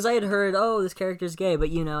because I had heard, oh, this character's gay. But,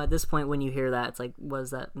 you know, at this point when you hear that, it's like, what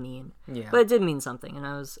does that mean? Yeah. But it did mean something. And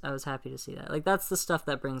I was happy to see that. Like, that's the stuff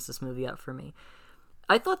that brings this movie up for me.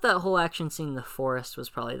 I thought that whole action scene in the forest was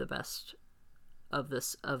probably the best of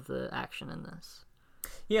the action in this.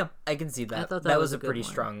 Yeah, I can see that. I thought that was was a a good pretty one.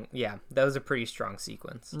 strong. Yeah, that was a pretty strong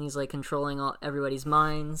sequence. And he's like controlling everybody's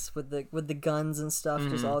minds with the guns and stuff.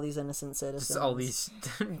 Just all these innocent citizens. Just all these,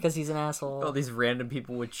 because he's an asshole. all these random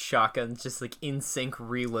people with shotguns, just like in sync,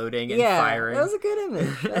 reloading and yeah, firing. That was a good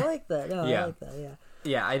image. I like that. No, Yeah. I like that. Yeah.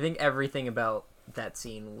 Yeah, I think everything about that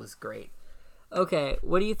scene was great. Okay,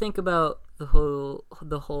 what do you think about the whole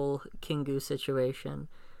Kingu situation?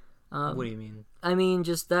 What do you mean? I mean,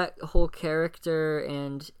 just that whole character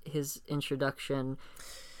and his introduction.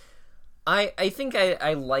 I think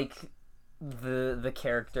I like the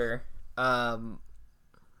character.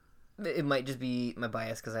 It might just be my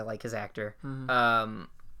bias because I like his actor. Mm-hmm.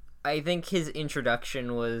 I think his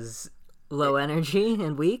introduction was Low energy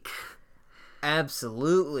and weak.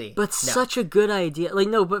 absolutely, But such a good idea. Like,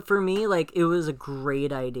 no, but for me, like, it was a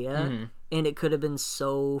great idea. Mm-hmm. And it could have been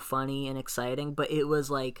so funny and exciting, but it was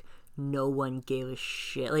like no one gave a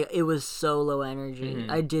shit. Like, it was so low energy. Mm-hmm.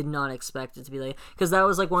 I did not expect it to be like, because that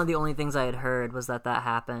was like one of the only things I had heard was that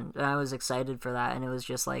happened, and I was excited for that. And it was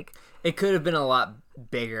just like it could have been a lot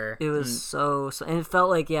bigger. it was so and it felt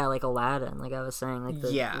like like Aladdin, like I was saying, like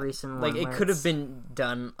the recent one. Like it where could have it's- been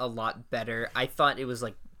done a lot better. I thought it was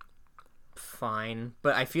like fine,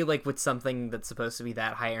 but I feel like with something that's supposed to be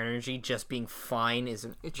that high energy, just being fine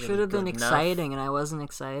isn't. It really should have been good enough. exciting, and I wasn't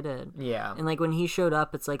excited. Yeah, And like when he showed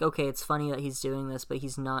up, it's like, okay, it's funny that he's doing this, but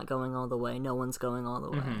he's not going all the way. No one's going all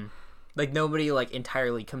the way. like nobody like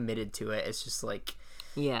entirely committed to it. It's just like,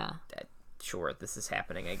 Yeah. sure, this is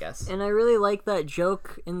happening, I guess. And I really like that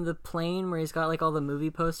joke in the plane where he's got like all the movie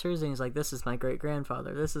posters and he's like, this is my great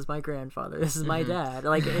grandfather, this is my grandfather, this is my dad.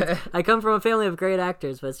 Like I come from a family of great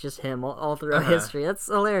actors, but it's just him all throughout history. That's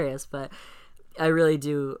hilarious. But I really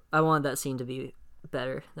do. I wanted that scene to be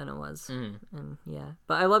better than it was. Mm-hmm. And yeah,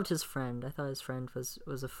 but I loved his friend. I thought his friend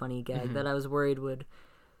was a funny gag that I was worried would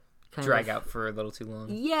kind Drag of out for a little too long.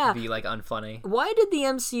 Yeah. Be like unfunny. Why did the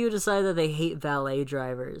MCU decide that they hate valet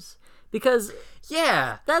drivers? Because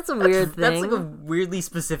Yeah. that's a weird thing. That's like a weirdly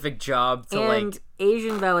specific job to and like.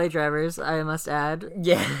 Asian valet drivers, I must add.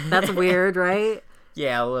 Yeah. That's weird, right?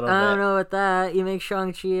 Yeah, a little bit. I don't know about that. You make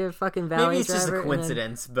Shang-Chi a fucking valet driver. Maybe it's just a and then-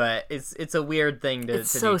 coincidence, but it's a weird thing to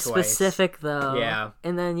It's to so do twice. specific though. Yeah.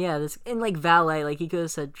 And then this and like valet, like he could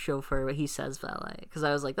have said chauffeur, but he says valet because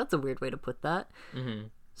I was like, that's a weird way to put that. Mm-hmm.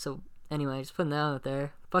 So anyway, just putting that out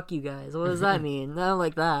there. Fuck you guys. What does that mean? I don't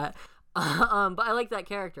like that. But I like that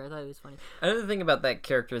character. I thought it was funny. Another thing about that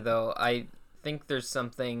character, though, I think there's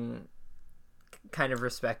something kind of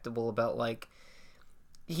respectable about, like,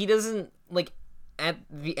 he doesn't, like, at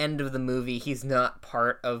the end of the movie, he's not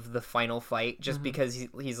part of the final fight just because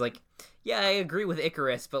he's like, yeah, I agree with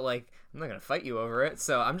Icarus, but, like, I'm not gonna fight you over it,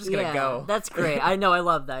 so I'm just gonna go. That's great. I know. I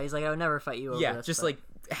love that. He's like, I would never fight you over Yeah, this. just, but- like,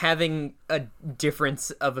 having a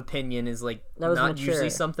difference of opinion is, like, That was not mature. usually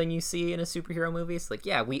something you see in a superhero movie. It's like,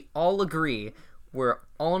 yeah, we all agree. We're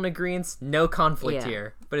all in agreement, no conflict Yeah.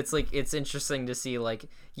 here. But it's like, it's interesting to see, like,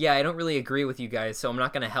 yeah, I don't really agree with you guys, so I'm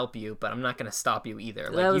not going to help you, but I'm not going to stop you either.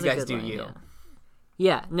 That Like, you was a guys good do line, you. Yeah.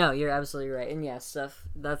 Yeah, no, you're absolutely right. And yeah,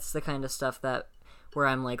 that's the kind of stuff that where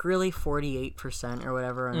I'm like, really 48% or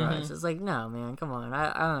whatever on Rise. It's like, no, man, come on.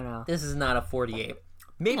 I don't know. This is not a 48.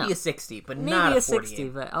 Maybe No. a 60, but Maybe not a a 48. 60,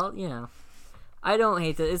 but I don't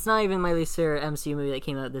hate that. It's not even my least favorite MCU movie that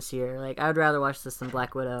came out this year. Like, I would rather watch this than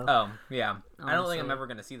Black Widow. Oh, yeah. I don't think I'm Honestly. ever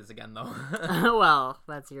going to see this again, though. Well,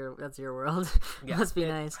 that's your world. Yeah, Must be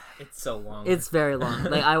nice. It's so long. It's very long.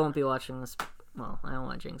 Like, I won't be watching this. Well, I don't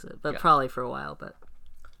want to jinx it, but Yeah. probably for a while. But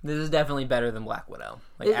This is definitely better than Black Widow.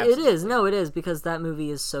 Like, it absolutely. is. No, it is because that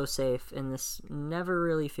movie is so safe, and this never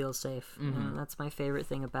really feels safe. And that's my favorite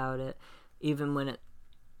thing about it, even when it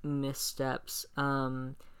missteps.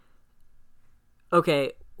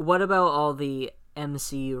 Okay, what about all the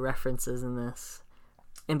MCU references in this?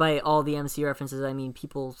 And by all the MCU references, I mean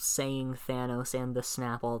people saying Thanos and the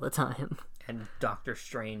snap all the time. And Doctor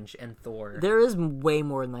Strange and Thor. There is way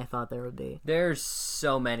more than I thought there would be. There's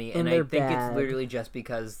so many, and And I they're think bad. it's literally just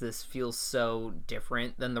because this feels so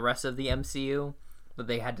different than the rest of the MCU that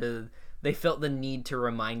they felt the need to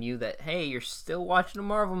remind you that, hey, you're still watching a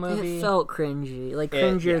Marvel movie. It felt cringy, like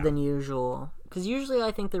cringier yeah. than usual. Because usually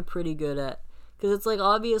I think they're pretty good at. Because it's like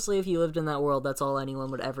obviously if you lived in that world, that's all anyone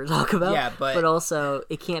would ever talk about. Yeah, but also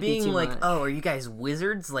it can't be being too like, much. oh, are you guys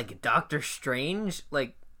wizards like Doctor Strange?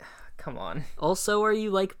 Like, come on. Also, are you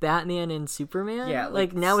like Batman and Superman? Yeah,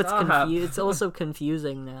 like like, now stop. It's also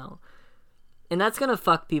confusing now, and that's gonna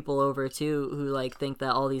fuck people over too who like think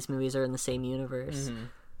that all these movies are in the same universe. Mm-hmm.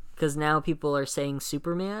 Because now people are saying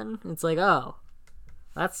Superman. It's like, oh,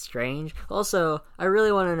 that's strange. Also, I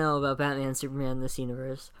really want to know about Batman and Superman in this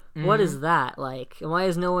universe. What is that like? And why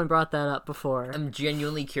has no one brought that up before? I'm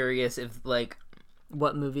genuinely curious if, like,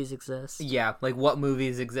 What movies exist? yeah, like what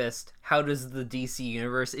movies exist? How does the DC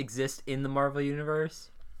universe exist in the Marvel universe?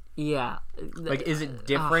 Yeah. Like, is it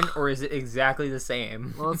different or is it exactly the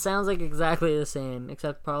same? Well, it sounds like exactly the same,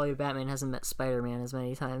 except probably Batman hasn't met Spider-Man as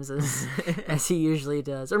many times as he usually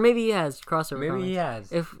does, or maybe he has crossover. Maybe he comics.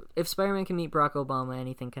 has. If Spider-Man can meet Barack Obama,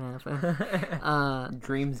 anything can happen.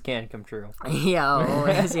 Dreams can come true. Yeah,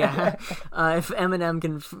 always. Yeah. If Eminem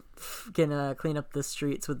can clean up the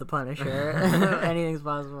streets with the Punisher, anything's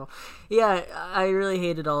possible. Yeah, I really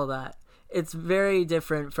hated all that. It's very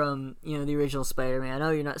different from, the original Spider-Man.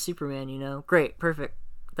 Oh, you're not Superman, Great, perfect.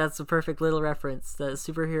 That's a perfect little reference. That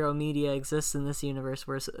superhero media exists in this universe.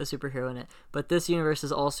 We're a superhero in it. But this universe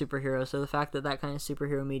is all superheroes, so the fact that kind of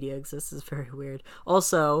superhero media exists is very weird.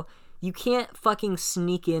 Also, you can't fucking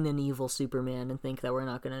sneak in an evil Superman and think that we're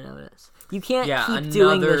not going to notice. You can't keep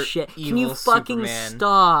doing another this shit. Can evil you fucking Superman.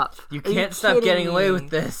 stop? You Are can't stop kidding getting away me? with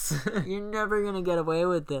this. You're never going to get away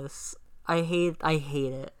with this. I hate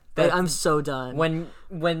it. That's- I'm so done.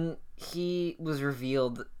 when he was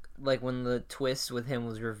revealed, like when the twist with him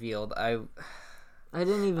was revealed, I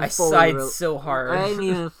didn't even I fully sighed so hard. I didn't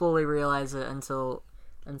even fully realize it until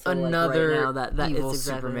Another like right now that evil it's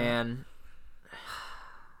exactly Superman.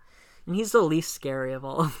 and he's the least scary of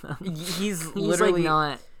all of them. He's He's literally like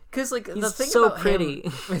not. because like the he's thing so about pretty.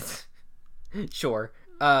 him, sure.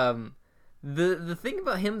 The thing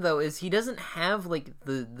about him though is he doesn't have like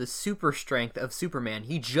the super strength of Superman.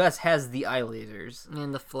 He just has the eye lasers.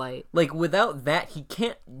 And the flight. Like without that, he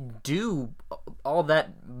can't do all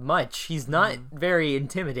that much. He's not very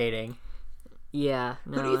intimidating. Yeah.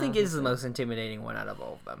 No, Who do you I think don't is the most intimidating one out of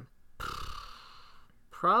all of them?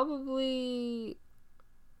 Probably.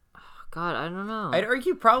 Oh God, I don't know. I'd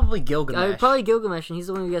argue probably Gilgamesh. Probably Gilgamesh, and he's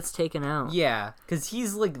the one who gets taken out. Yeah, because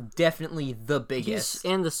he's like definitely the biggest.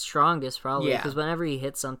 And the strongest, probably, Yeah. because whenever he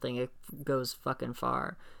hits something, it goes fucking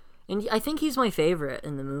far. And I think he's my favorite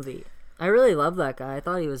in the movie. I really love that guy. I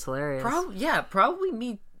thought he was hilarious. Probably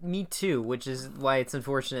me too, which is why it's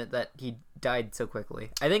unfortunate that he died so quickly.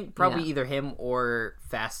 I think probably either him or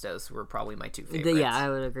Fastos were probably my two favorites. Yeah, I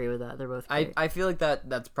would agree with that. They're both great. I feel like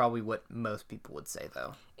that's probably what most people would say,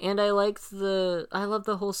 though. And I love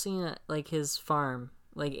the whole scene at like his farm.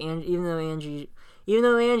 Like, even though Angie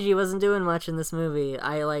wasn't doing much in this movie,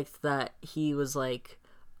 I liked that he was like,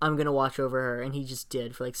 I'm gonna watch over her, and he just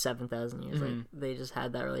did for like 7,000 years. Like, they just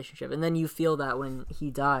had that relationship, and then you feel that when he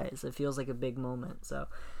dies, it feels like a big moment. So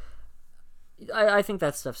I think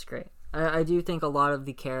that stuff's great. I do think a lot of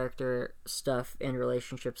the character stuff and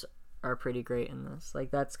relationships are pretty great in this. Like,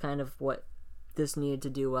 that's kind of what this needed to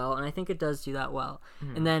do well, and I think it does do that well.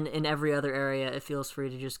 And then in every other area, it feels free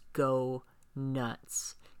to just go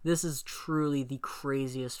nuts. This is truly the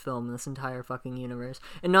craziest film in this entire fucking universe.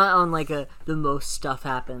 And not on like the most stuff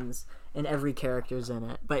happens and every character's in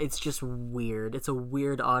it, but it's just weird. It's a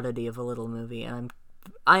weird oddity of a little movie, and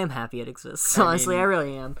I am happy it exists. Honestly, I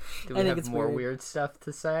really am. Do we have more weird stuff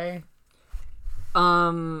to say?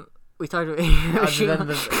 We talked about Hiroshima.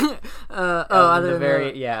 Other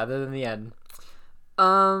than the end.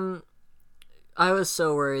 I was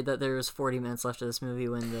so worried that there was 40 minutes left of this movie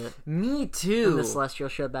when Me too. when the Celestial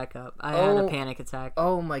showed back up. I had a panic attack.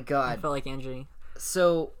 Oh my I god. felt like Angie.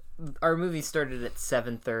 So our movie started at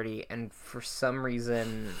 7:30, and for some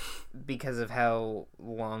reason, because of how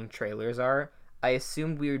long trailers are, I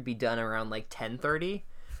assumed we would be done around like 10:30.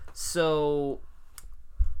 So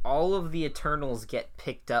all of the Eternals get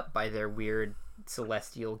picked up by their weird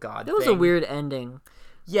celestial god It was a weird ending.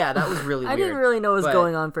 Yeah, that was really weird. I didn't really know what was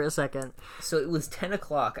going on for a second. So it was 10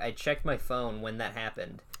 o'clock. I checked my phone when that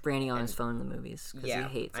happened. Brandy on his phone in the movies because he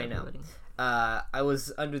hates everybody. I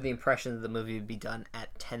was under the impression that the movie would be done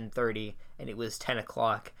at 10:30, and it was 10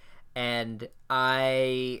 o'clock. And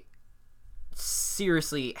I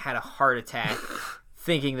seriously had a heart attack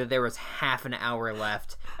thinking that there was half an hour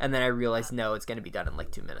left, and then I realized, no, it's going to be done in like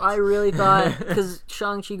 2 minutes. I really thought, because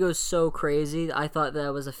Shang-Chi goes so crazy, I thought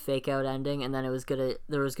that was a fake-out ending, and then there was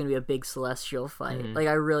gonna be a big celestial fight. Like,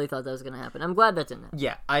 I really thought that was going to happen. I'm glad that didn't happen.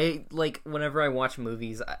 Yeah, I, like, whenever I watch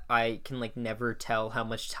movies, I can, like, never tell how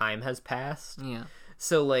much time has passed. Yeah.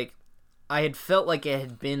 So, like, I had felt like it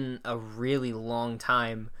had been a really long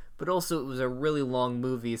time, but also it was a really long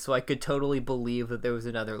movie, so I could totally believe that there was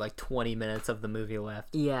another, like, 20 minutes of the movie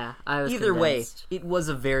left. Yeah, I was Either convinced. way, it was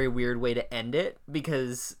a very weird way to end it,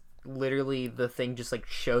 because literally the thing just, like,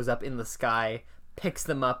 shows up in the sky, picks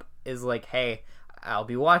them up, is like, hey, I'll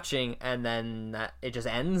be watching, and then it just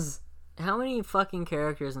ends. How many fucking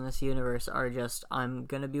characters in this universe are just, I'm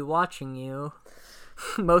gonna be watching you?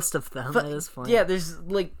 Most of them at this point. Yeah, there's,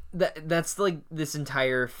 like, that's, like, this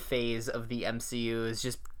entire phase of the MCU is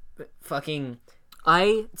just fucking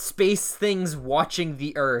space things watching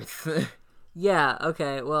the Earth. Yeah,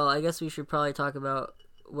 okay, well, I guess we should probably talk about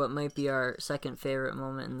what might be our second favorite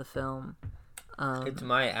moment in the film. It's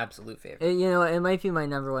my absolute favorite. It might be my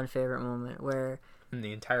number one favorite moment, where in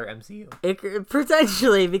the entire MCU.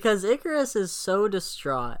 Potentially, because Icarus is so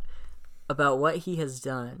distraught about what he has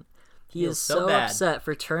done. He is so upset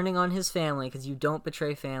for turning on his family, because you don't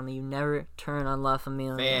betray family. You never turn on La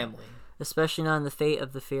Familia. Family. Especially not in the Fate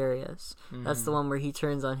of the Furious. That's the one where he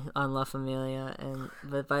turns on La Familia,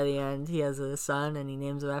 but by the end he has a son and he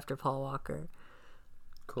names him after Paul Walker.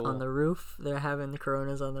 Cool. On the roof, they're having the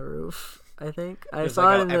Coronas on the roof. I think I There's saw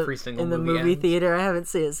like it in the movie ends. theater. I haven't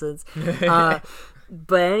seen it since.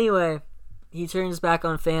 But anyway, he turns back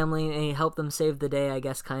on family and he helped them save the day. I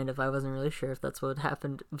guess kind of. I wasn't really sure if that's what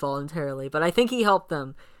happened voluntarily, but I think he helped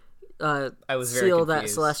them. I was very seal that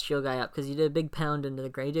confused. celestial guy up because he did a big pound into the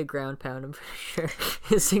ground. He did ground pound, I'm pretty sure.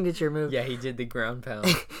 His signature move. Yeah, he did the ground pound.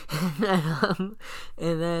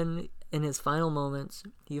 And then in his final moments,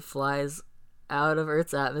 he flies out of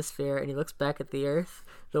Earth's atmosphere and he looks back at the Earth,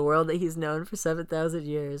 the world that he's known for 7,000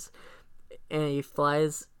 years, and he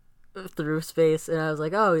flies through space. And I was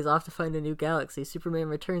like, oh, he's off to find a new galaxy, Superman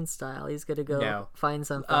Returns style. He's gonna go find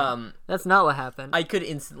something. That's not what happened. I could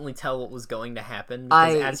instantly tell what was going to happen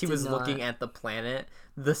because as he was looking at the planet,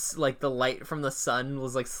 the light from the sun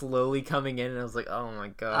was like slowly coming in, and I was like, oh my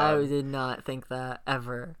god. I did not think that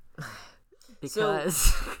ever.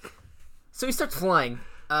 Because so he starts flying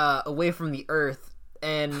away from the Earth,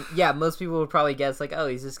 and yeah, most people would probably guess like, oh,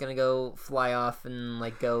 he's just gonna go fly off and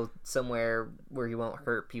like go somewhere where he won't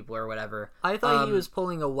hurt people or whatever. I thought he was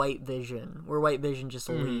pulling a White Vision, where White Vision just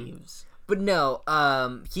leaves. But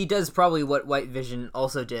no, he does probably what White Vision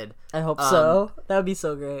also did. I hope so. That would be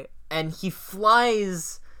so great. And he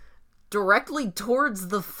flies directly towards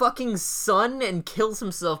the fucking sun and kills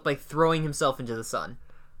himself by throwing himself into the sun.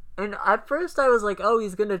 And at first I was like, oh,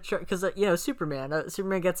 he's gonna because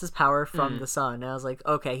Superman gets his power from the sun, and I was like,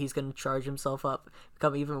 okay, he's gonna charge himself up,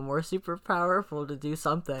 become even more super powerful to do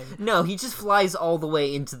something. No, he just flies all the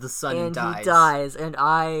way into the sun and dies. He dies, and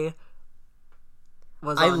I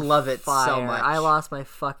love it so much. I lost my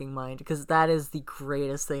fucking mind because that is the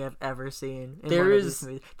greatest thing I've ever seen.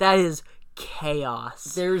 That is chaos.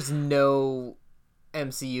 There's no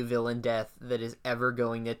MCU villain death that is ever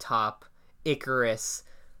going to top Icarus.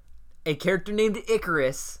 A character named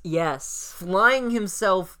Icarus. Yes. Flying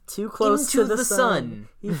himself too close into to the sun.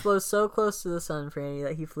 He flew so close to the sun, Franny,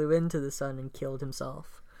 that he flew into the sun and killed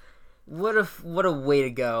himself. What a way to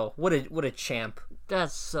go. What a champ.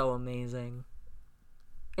 That's so amazing.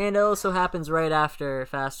 And it also happens right after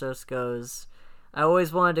Phastos goes, I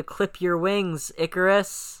always wanted to clip your wings,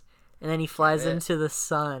 Icarus. And then he flies into the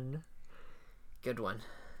sun. Good one.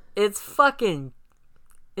 It's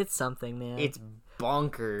something, man. It's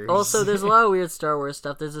bonkers. Also, there's a lot of weird Star Wars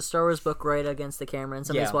stuff. There's a Star Wars book right against the camera, and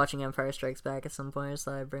somebody's Yeah. watching Empire Strikes Back at some point. I just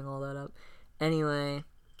thought I'd bring all that up. Anyway,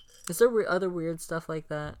 is there other weird stuff like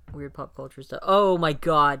that? Weird pop culture stuff? Oh my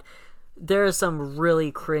god. There is some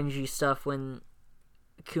really cringy stuff when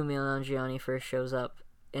Kumail Nanjiani first shows up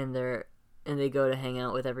and they go to hang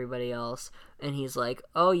out with everybody else, and he's like,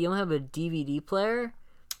 oh, you don't have a DVD player?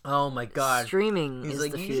 Oh my god. Streaming He's is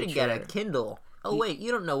like, the you future. should get a Kindle. Oh wait,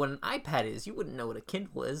 you don't know what an iPad is. You wouldn't know what a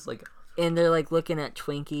Kindle is. Like, And they're like looking at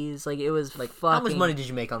Twinkies. Like, it was like fucking how much money did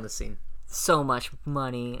you make on this scene? so much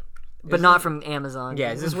money, but not from Amazon.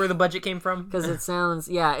 Yeah, is this where the budget came from? Because it sounds,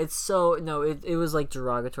 it's so, no, it was like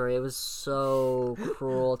derogatory. It was so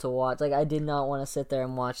cruel to watch. Like, I did not want to sit there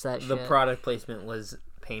and watch that The shit. product placement was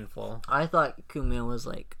painful. I thought Kumail was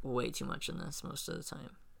like way too much in this most of the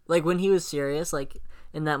time. Like, when he was serious, like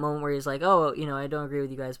in that moment where he's like, oh, I don't agree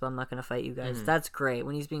with you guys, but I'm not going to fight you guys. That's great.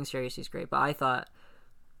 When he's being serious, he's great. But I thought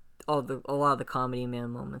a lot of the comedy man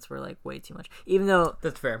moments were like way too much. Even though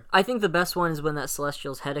That's fair. I think the best one is when that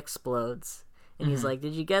Celestial's head explodes, and he's like,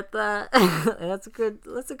 "Did you get that?" That's a good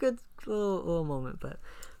little moment. But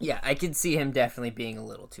Yeah, I could see him definitely being a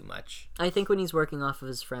little too much. I think when he's working off of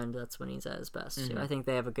his friend, that's when he's at his best too. I think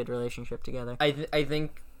they have a good relationship together. I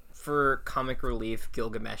think for comic relief,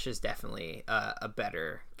 Gilgamesh is definitely a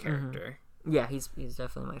better character. Yeah, he's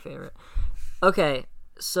definitely my favorite. Okay,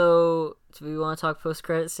 so do we want to talk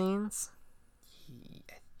post-credit scenes?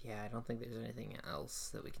 Yeah, I don't think there's anything else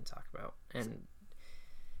that we can talk about. And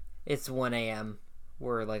it's 1 a.m.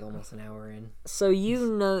 We're like almost an hour in. So you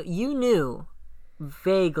knew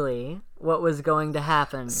vaguely what was going to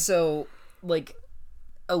happen. So, like,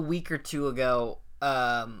 a week or two ago,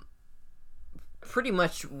 pretty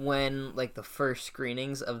much when, like, the first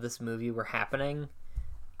screenings of this movie were happening,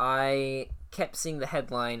 I kept seeing the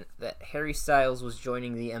headline that Harry Styles was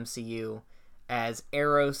joining the MCU as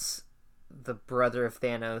Eros, the brother of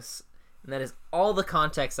Thanos, and that is all the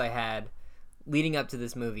context I had leading up to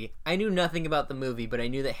this movie. I knew nothing about the movie, but I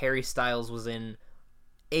knew that Harry Styles was in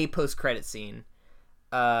a post-credit scene.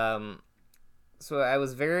 So I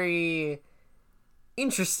was very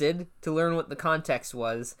interested to learn what the context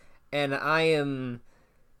was, and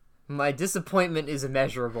my disappointment is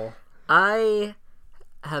immeasurable. I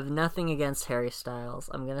have nothing against Harry Styles.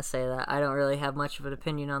 I'm gonna say that. I don't really have much of an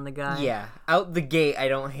opinion on the guy. Yeah, out the gate, I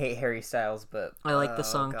don't hate Harry Styles, but I like the oh,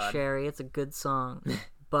 song God. Cherry. It's a good song.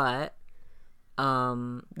 But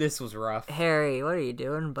This was rough. Harry, what are you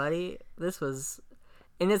doing, buddy?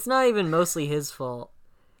 And it's not even mostly his fault.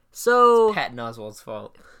 So Patton Oswalt's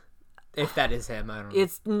fault. If that is him, I don't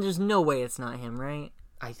know. there's no way it's not him, right?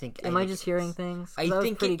 Am I just hearing things? 'Cause I was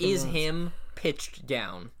think pretty it is convinced. him pitched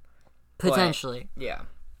down. Potentially. Yeah.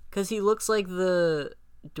 Because he looks like the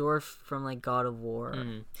dwarf from, like, God of War.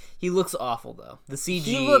 He looks awful, though. The CG,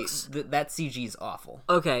 He looks- that CG is awful.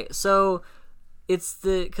 Okay, so it's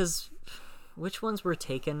because which ones were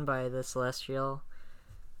taken by the Celestial?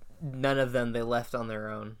 None of them they left on their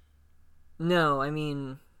own. No, I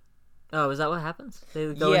mean, oh, is that what happens?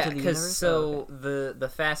 They go Yeah, into the because universe. so Oh, okay. the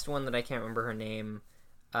fast one that I can't remember her name,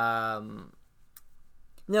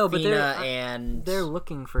 No, but Fina they're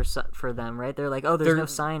looking for them, right? They're like, oh, there's no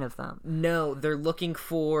sign of them. No, they're looking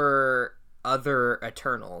for other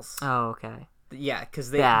Eternals. Oh, okay. Yeah,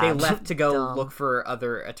 because they Bad. left to go Dumb. look for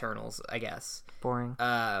other Eternals, I guess. Boring.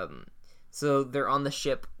 So they're on the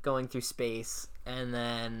ship going through space, and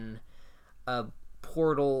then a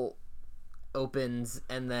portal opens,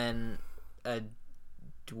 and then a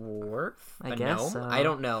dwarf? I A guess gnome? so. I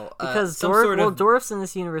don't know. Because some sort of dwarfs in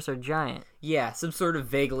this universe are giant, some sort of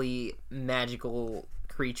vaguely magical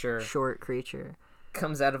creature short creature.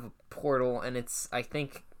 comes out of a portal, and it's, I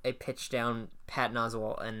think, a pitch down Patton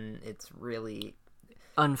Oswalt, and it's really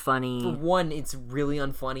Unfunny. for one, it's really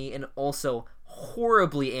unfunny, and also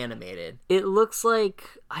horribly animated. It looks like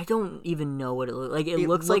I don't even know what it looks like. It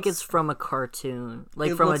looks like it's from a cartoon,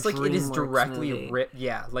 like It from looks a like it is DreamWorks directly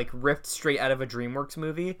movie. ripped straight out of a DreamWorks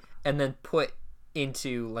movie, and then put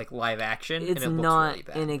into like live action. It's and it not looks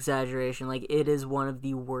really bad. an exaggeration. Like, it is one of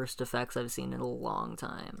the worst effects I've seen in a long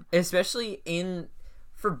time. Especially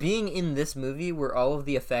for being in this movie where all of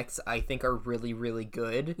the effects I think are really, really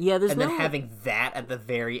good. Yeah, there's and then no- having that at the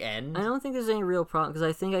very end. I don't think there's any real problem, because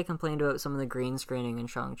I think I complained about some of the green screening in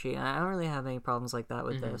Shang-Chi, and I don't really have any problems like that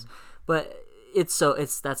with this. But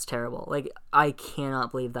that's terrible. Like, I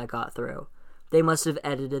cannot believe that got through. They must have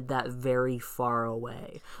edited that very far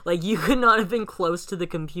away. Like, you could not have been close to the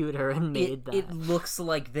computer and made that. It looks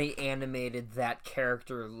like they animated that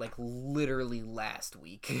character like literally last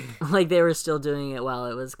week. Like, they were still doing it while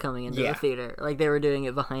it was coming into Yeah. the theater. Like, they were doing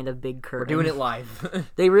it behind a big curtain. We're doing it live.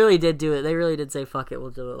 They really did do it. They really did say, fuck it, we'll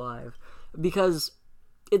do it live. Because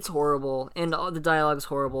it's horrible, and all the dialogue's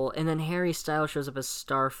horrible, and then Harry Styles shows up as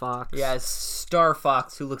Star Fox. Yeah, it's Star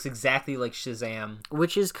Fox, who looks exactly like Shazam.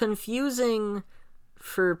 Which is confusing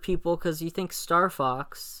for people, because you think Star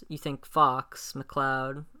Fox, you think Fox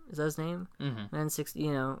McCloud, is that his name? Mm-hmm.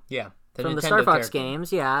 And Yeah. from the Nintendo Star Fox character.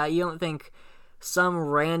 games, yeah, you don't think some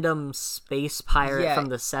random space pirate Yeah, from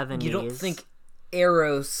the 70s. You don't think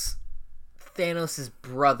Eros, Thanos'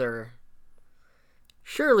 brother.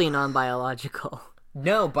 Surely non-biological.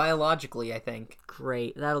 No, biologically, I think.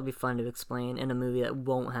 Great. That'll be fun to explain in a movie that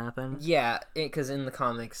won't happen. Yeah, because in the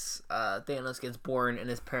comics, Thanos gets born and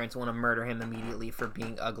his parents want to murder him immediately for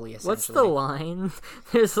being ugly, essentially. What's the line?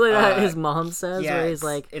 There's like that his mom says, Yeah, where he's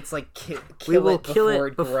like, it's like, we will kill kill it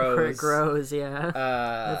it before it grows. before it grows, yeah.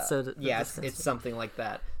 That's so yeah, disgusting. it's something like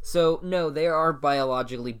that. So, no, they are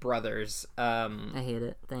biologically brothers. I hate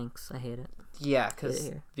it. Thanks. I hate it. Yeah,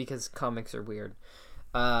 here. because comics are weird.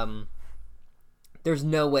 There's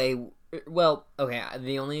no way. Well, okay.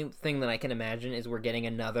 The only thing that I can imagine is we're getting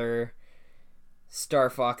another Star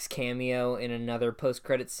Fox cameo in another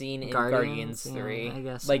post-credit scene in Guardians Yeah, 3. I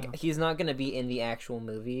guess like so. he's not gonna be in the actual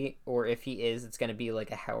movie, or if he is, it's gonna be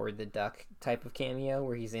like a Howard the Duck type of cameo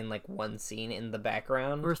where he's in like one scene in the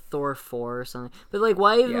background. Or Thor 4 or something. But like,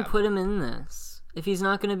 why even Yeah. put him in this? If he's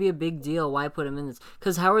not going to be a big deal, why put him in this?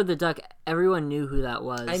 Because Howard the Duck, everyone knew who that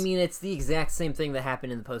was. I mean, it's the exact same thing that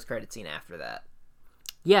happened in the post-credit scene after that.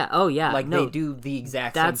 yeah, oh yeah. Like no, they do the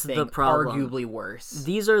exact that's same the thing, problem. arguably worse.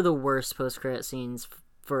 These are the worst post-credit scenes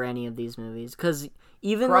for any of these movies. Because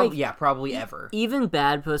even like... Yeah, probably ever. Even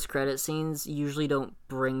bad post-credit scenes usually don't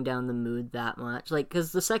bring down the mood that much. Like,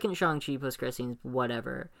 because the second Shang-Chi post-credit scene's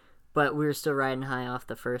whatever, but we were still riding high off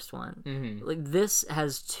the first one. Mm-hmm. Like, this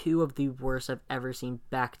has two of the worst I've ever seen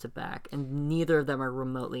back-to-back, and neither of them are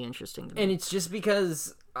remotely interesting to me. And it's just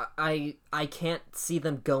because I can't see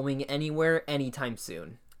them going anywhere anytime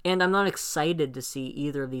soon. And I'm not excited to see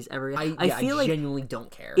either of these ever. I feel like genuinely don't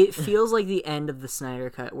care. it feels like the end of the Snyder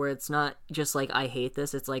Cut, where it's not just like, I hate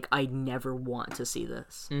this, it's like, I never want to see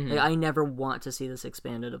this. Like, I never want to see this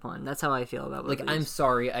expanded upon. That's how I feel about like, movies. I'm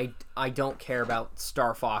sorry, I don't care about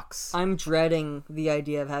Star Fox. I'm dreading the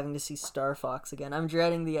idea of having to see Star Fox again. I'm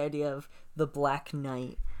dreading the idea of the Black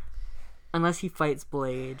Knight. Unless he fights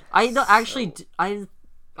Blade. I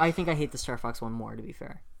think I hate the Star Fox one more, to be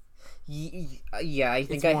fair. Yeah, I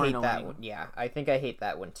think It's I more hate that annoying. one. Yeah, I think I hate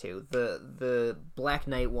that one too. The Black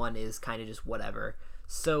Knight one is kind of just whatever.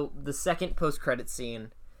 So the second post-credit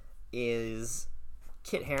scene is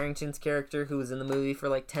Kit Harington's character, who was in the movie for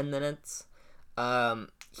like 10 minutes.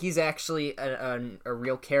 He's actually a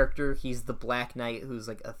real character. He's the Black Knight, who's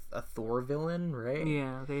like a Thor villain, right?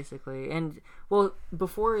 Yeah, basically. And, well,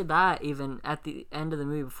 before that, even, at the end of the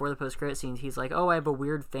movie, before the post-credit scenes, he's like, oh, I have a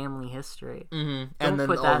weird family history. Mm-hmm. Don't And then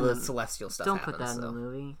put all that in the the- celestial stuff Don't happens. put that in so. the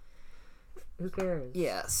movie. Who cares?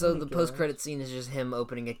 Yeah, so the Ridiculous. post-credit scene is just him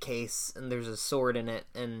opening a case, and there's a sword in it,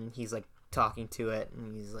 and he's, like, talking to it,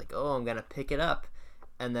 and he's like, oh, I'm gonna pick it up.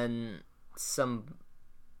 And then some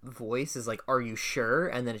voice is like, are you sure?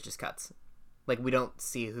 And then it just cuts. Like, we don't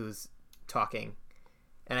see who's talking.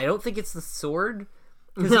 And I don't think it's the sword.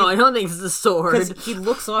 No, I don't think it's the sword. Because he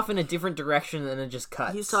looks off in a different direction, and it just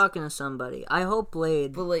cuts. He's talking to somebody. I hope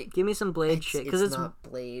Blade. But, like, give me some Blade shit. Because it's not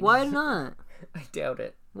Blade. why not? I doubt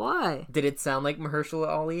it. Why? Did it sound like Mahershala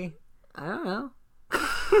Ali? I don't know.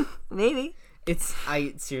 Maybe.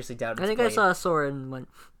 I seriously doubt it's I think Blade. I saw a sword and went,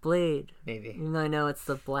 Blade. Maybe. Even though I know it's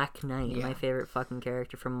the Black Knight, Yeah. my favorite fucking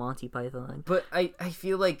character from Monty Python. But I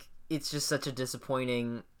feel like it's just such a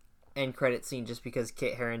disappointing end credit scene just because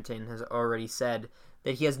Kit Harington has already said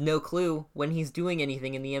that he has no clue when he's doing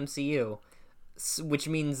anything in the MCU. Which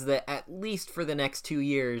means that at least for the next 2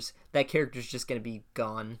 years, that character's just going to be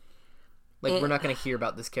gone. Like, we're not going to hear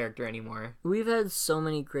about this character anymore. We've had so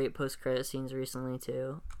many great post-credit scenes recently,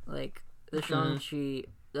 too. Like, the Shang-Chi...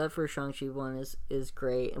 That first Shang-Chi one is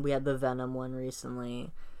great. And we had the Venom one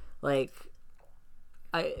recently. Like,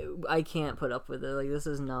 I can't put up with it. Like, this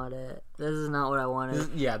is not it. This is not what I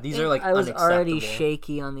wanted. Yeah, these are, like, I was already unacceptable.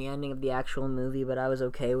 shaky on the ending of the actual movie, but I was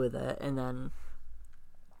okay with it. And then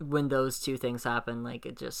when those two things happened, like,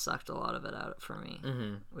 it just sucked a lot of it out for me.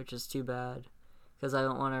 Mm-hmm. Which is too bad. Because I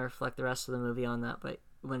don't want to reflect the rest of the movie on that, but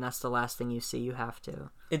when that's the last thing you see, you have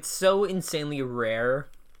to. It's so insanely rare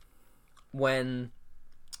when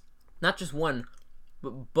not just one,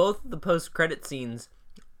 but both the post-credit scenes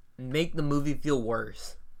make the movie feel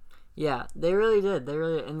worse. Yeah, they really did. They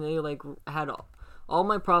like had all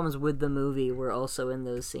my problems with the movie were also in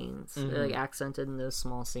those scenes. They're like accented in those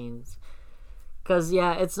small scenes. Because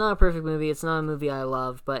yeah, it's not a perfect movie. It's not a movie I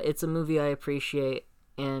love, but it's a movie I appreciate.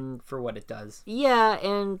 And For what it does. yeah,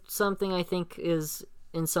 and something I think is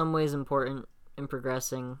in some ways important in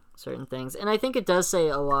progressing certain things. And I think it does say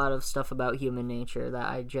a lot of stuff about human nature that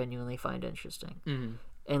I genuinely find interesting. Mm-hmm.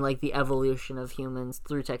 And like the evolution of humans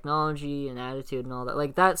through technology and attitude and all that.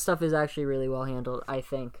 Like that stuff is actually really well handled, I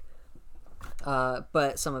think.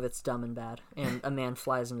 But some of it's dumb and bad. And a man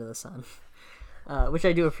flies into the sun. Which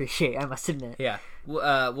I do appreciate, I must admit. Yeah.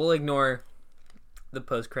 We'll ignore the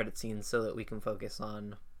post-credit scenes so that we can focus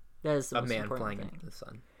on That is the a most man important flying thing. into the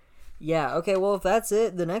sun. Yeah, okay, well, if that's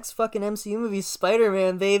it, the next fucking MCU movie is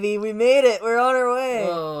Spider-Man, baby. We made it. We're on our way.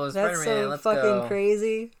 Whoa, That's Spider-Man, so let's fucking go.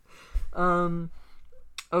 crazy.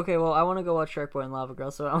 Okay, well, I want to go watch Shark Boy and Lava Girl,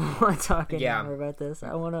 so I don't want to talk anymore about this.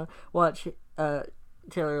 I want to watch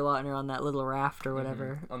Taylor Lautner on that little raft or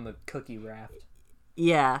whatever. On the cookie raft.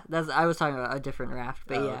 Yeah, I was talking about a different raft,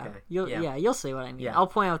 but Oh, okay. You'll see what I mean. Yeah. I'll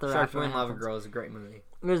point out the Shark raft Boy when and it Lava happens. Girl is a great movie.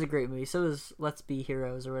 It was a great movie. So was Let's Be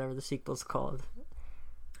Heroes or whatever the sequel's called.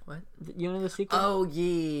 What? You know the sequel? Oh,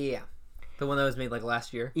 yeah. The one that was made like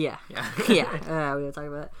last year? Yeah. Yeah. Yeah. We gotta talk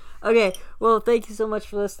about it. Okay. Well, thank you so much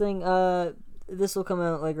for listening. This will come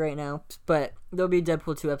out like right now, but there'll be a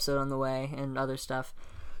Deadpool 2 episode on the way and other stuff.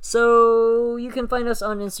 So you can find us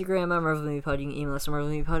on Instagram at MarvelMoviePod. You can email us at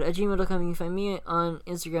MarvelMoviePod@gmail.com. You can find me on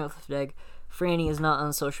Instagram at FlippedEgg. Franny is not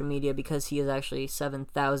on social media because he is actually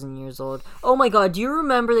 7,000 years old. Oh my god, do you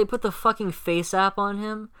remember they put the fucking face app on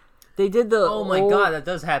him? They did the Oh my god, that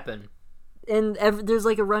does happen. And there's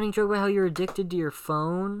like a running joke about how you're addicted to your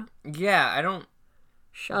phone. Yeah, I don't...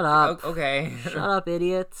 Shut up. Okay. Shut up,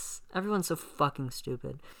 idiots. Everyone's so fucking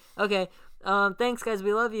stupid. Okay. Thanks, guys.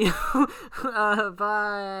 We love you.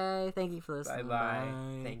 Bye. Thank you for listening. Bye-bye.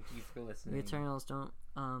 Thank you for The listening. Eternals don't,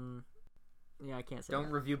 yeah, I can't say Don't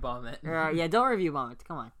that. review bomb it. Yeah, don't review Bomb It.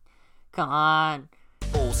 Come on. Come on.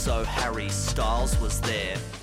 Also, Harry Styles was there.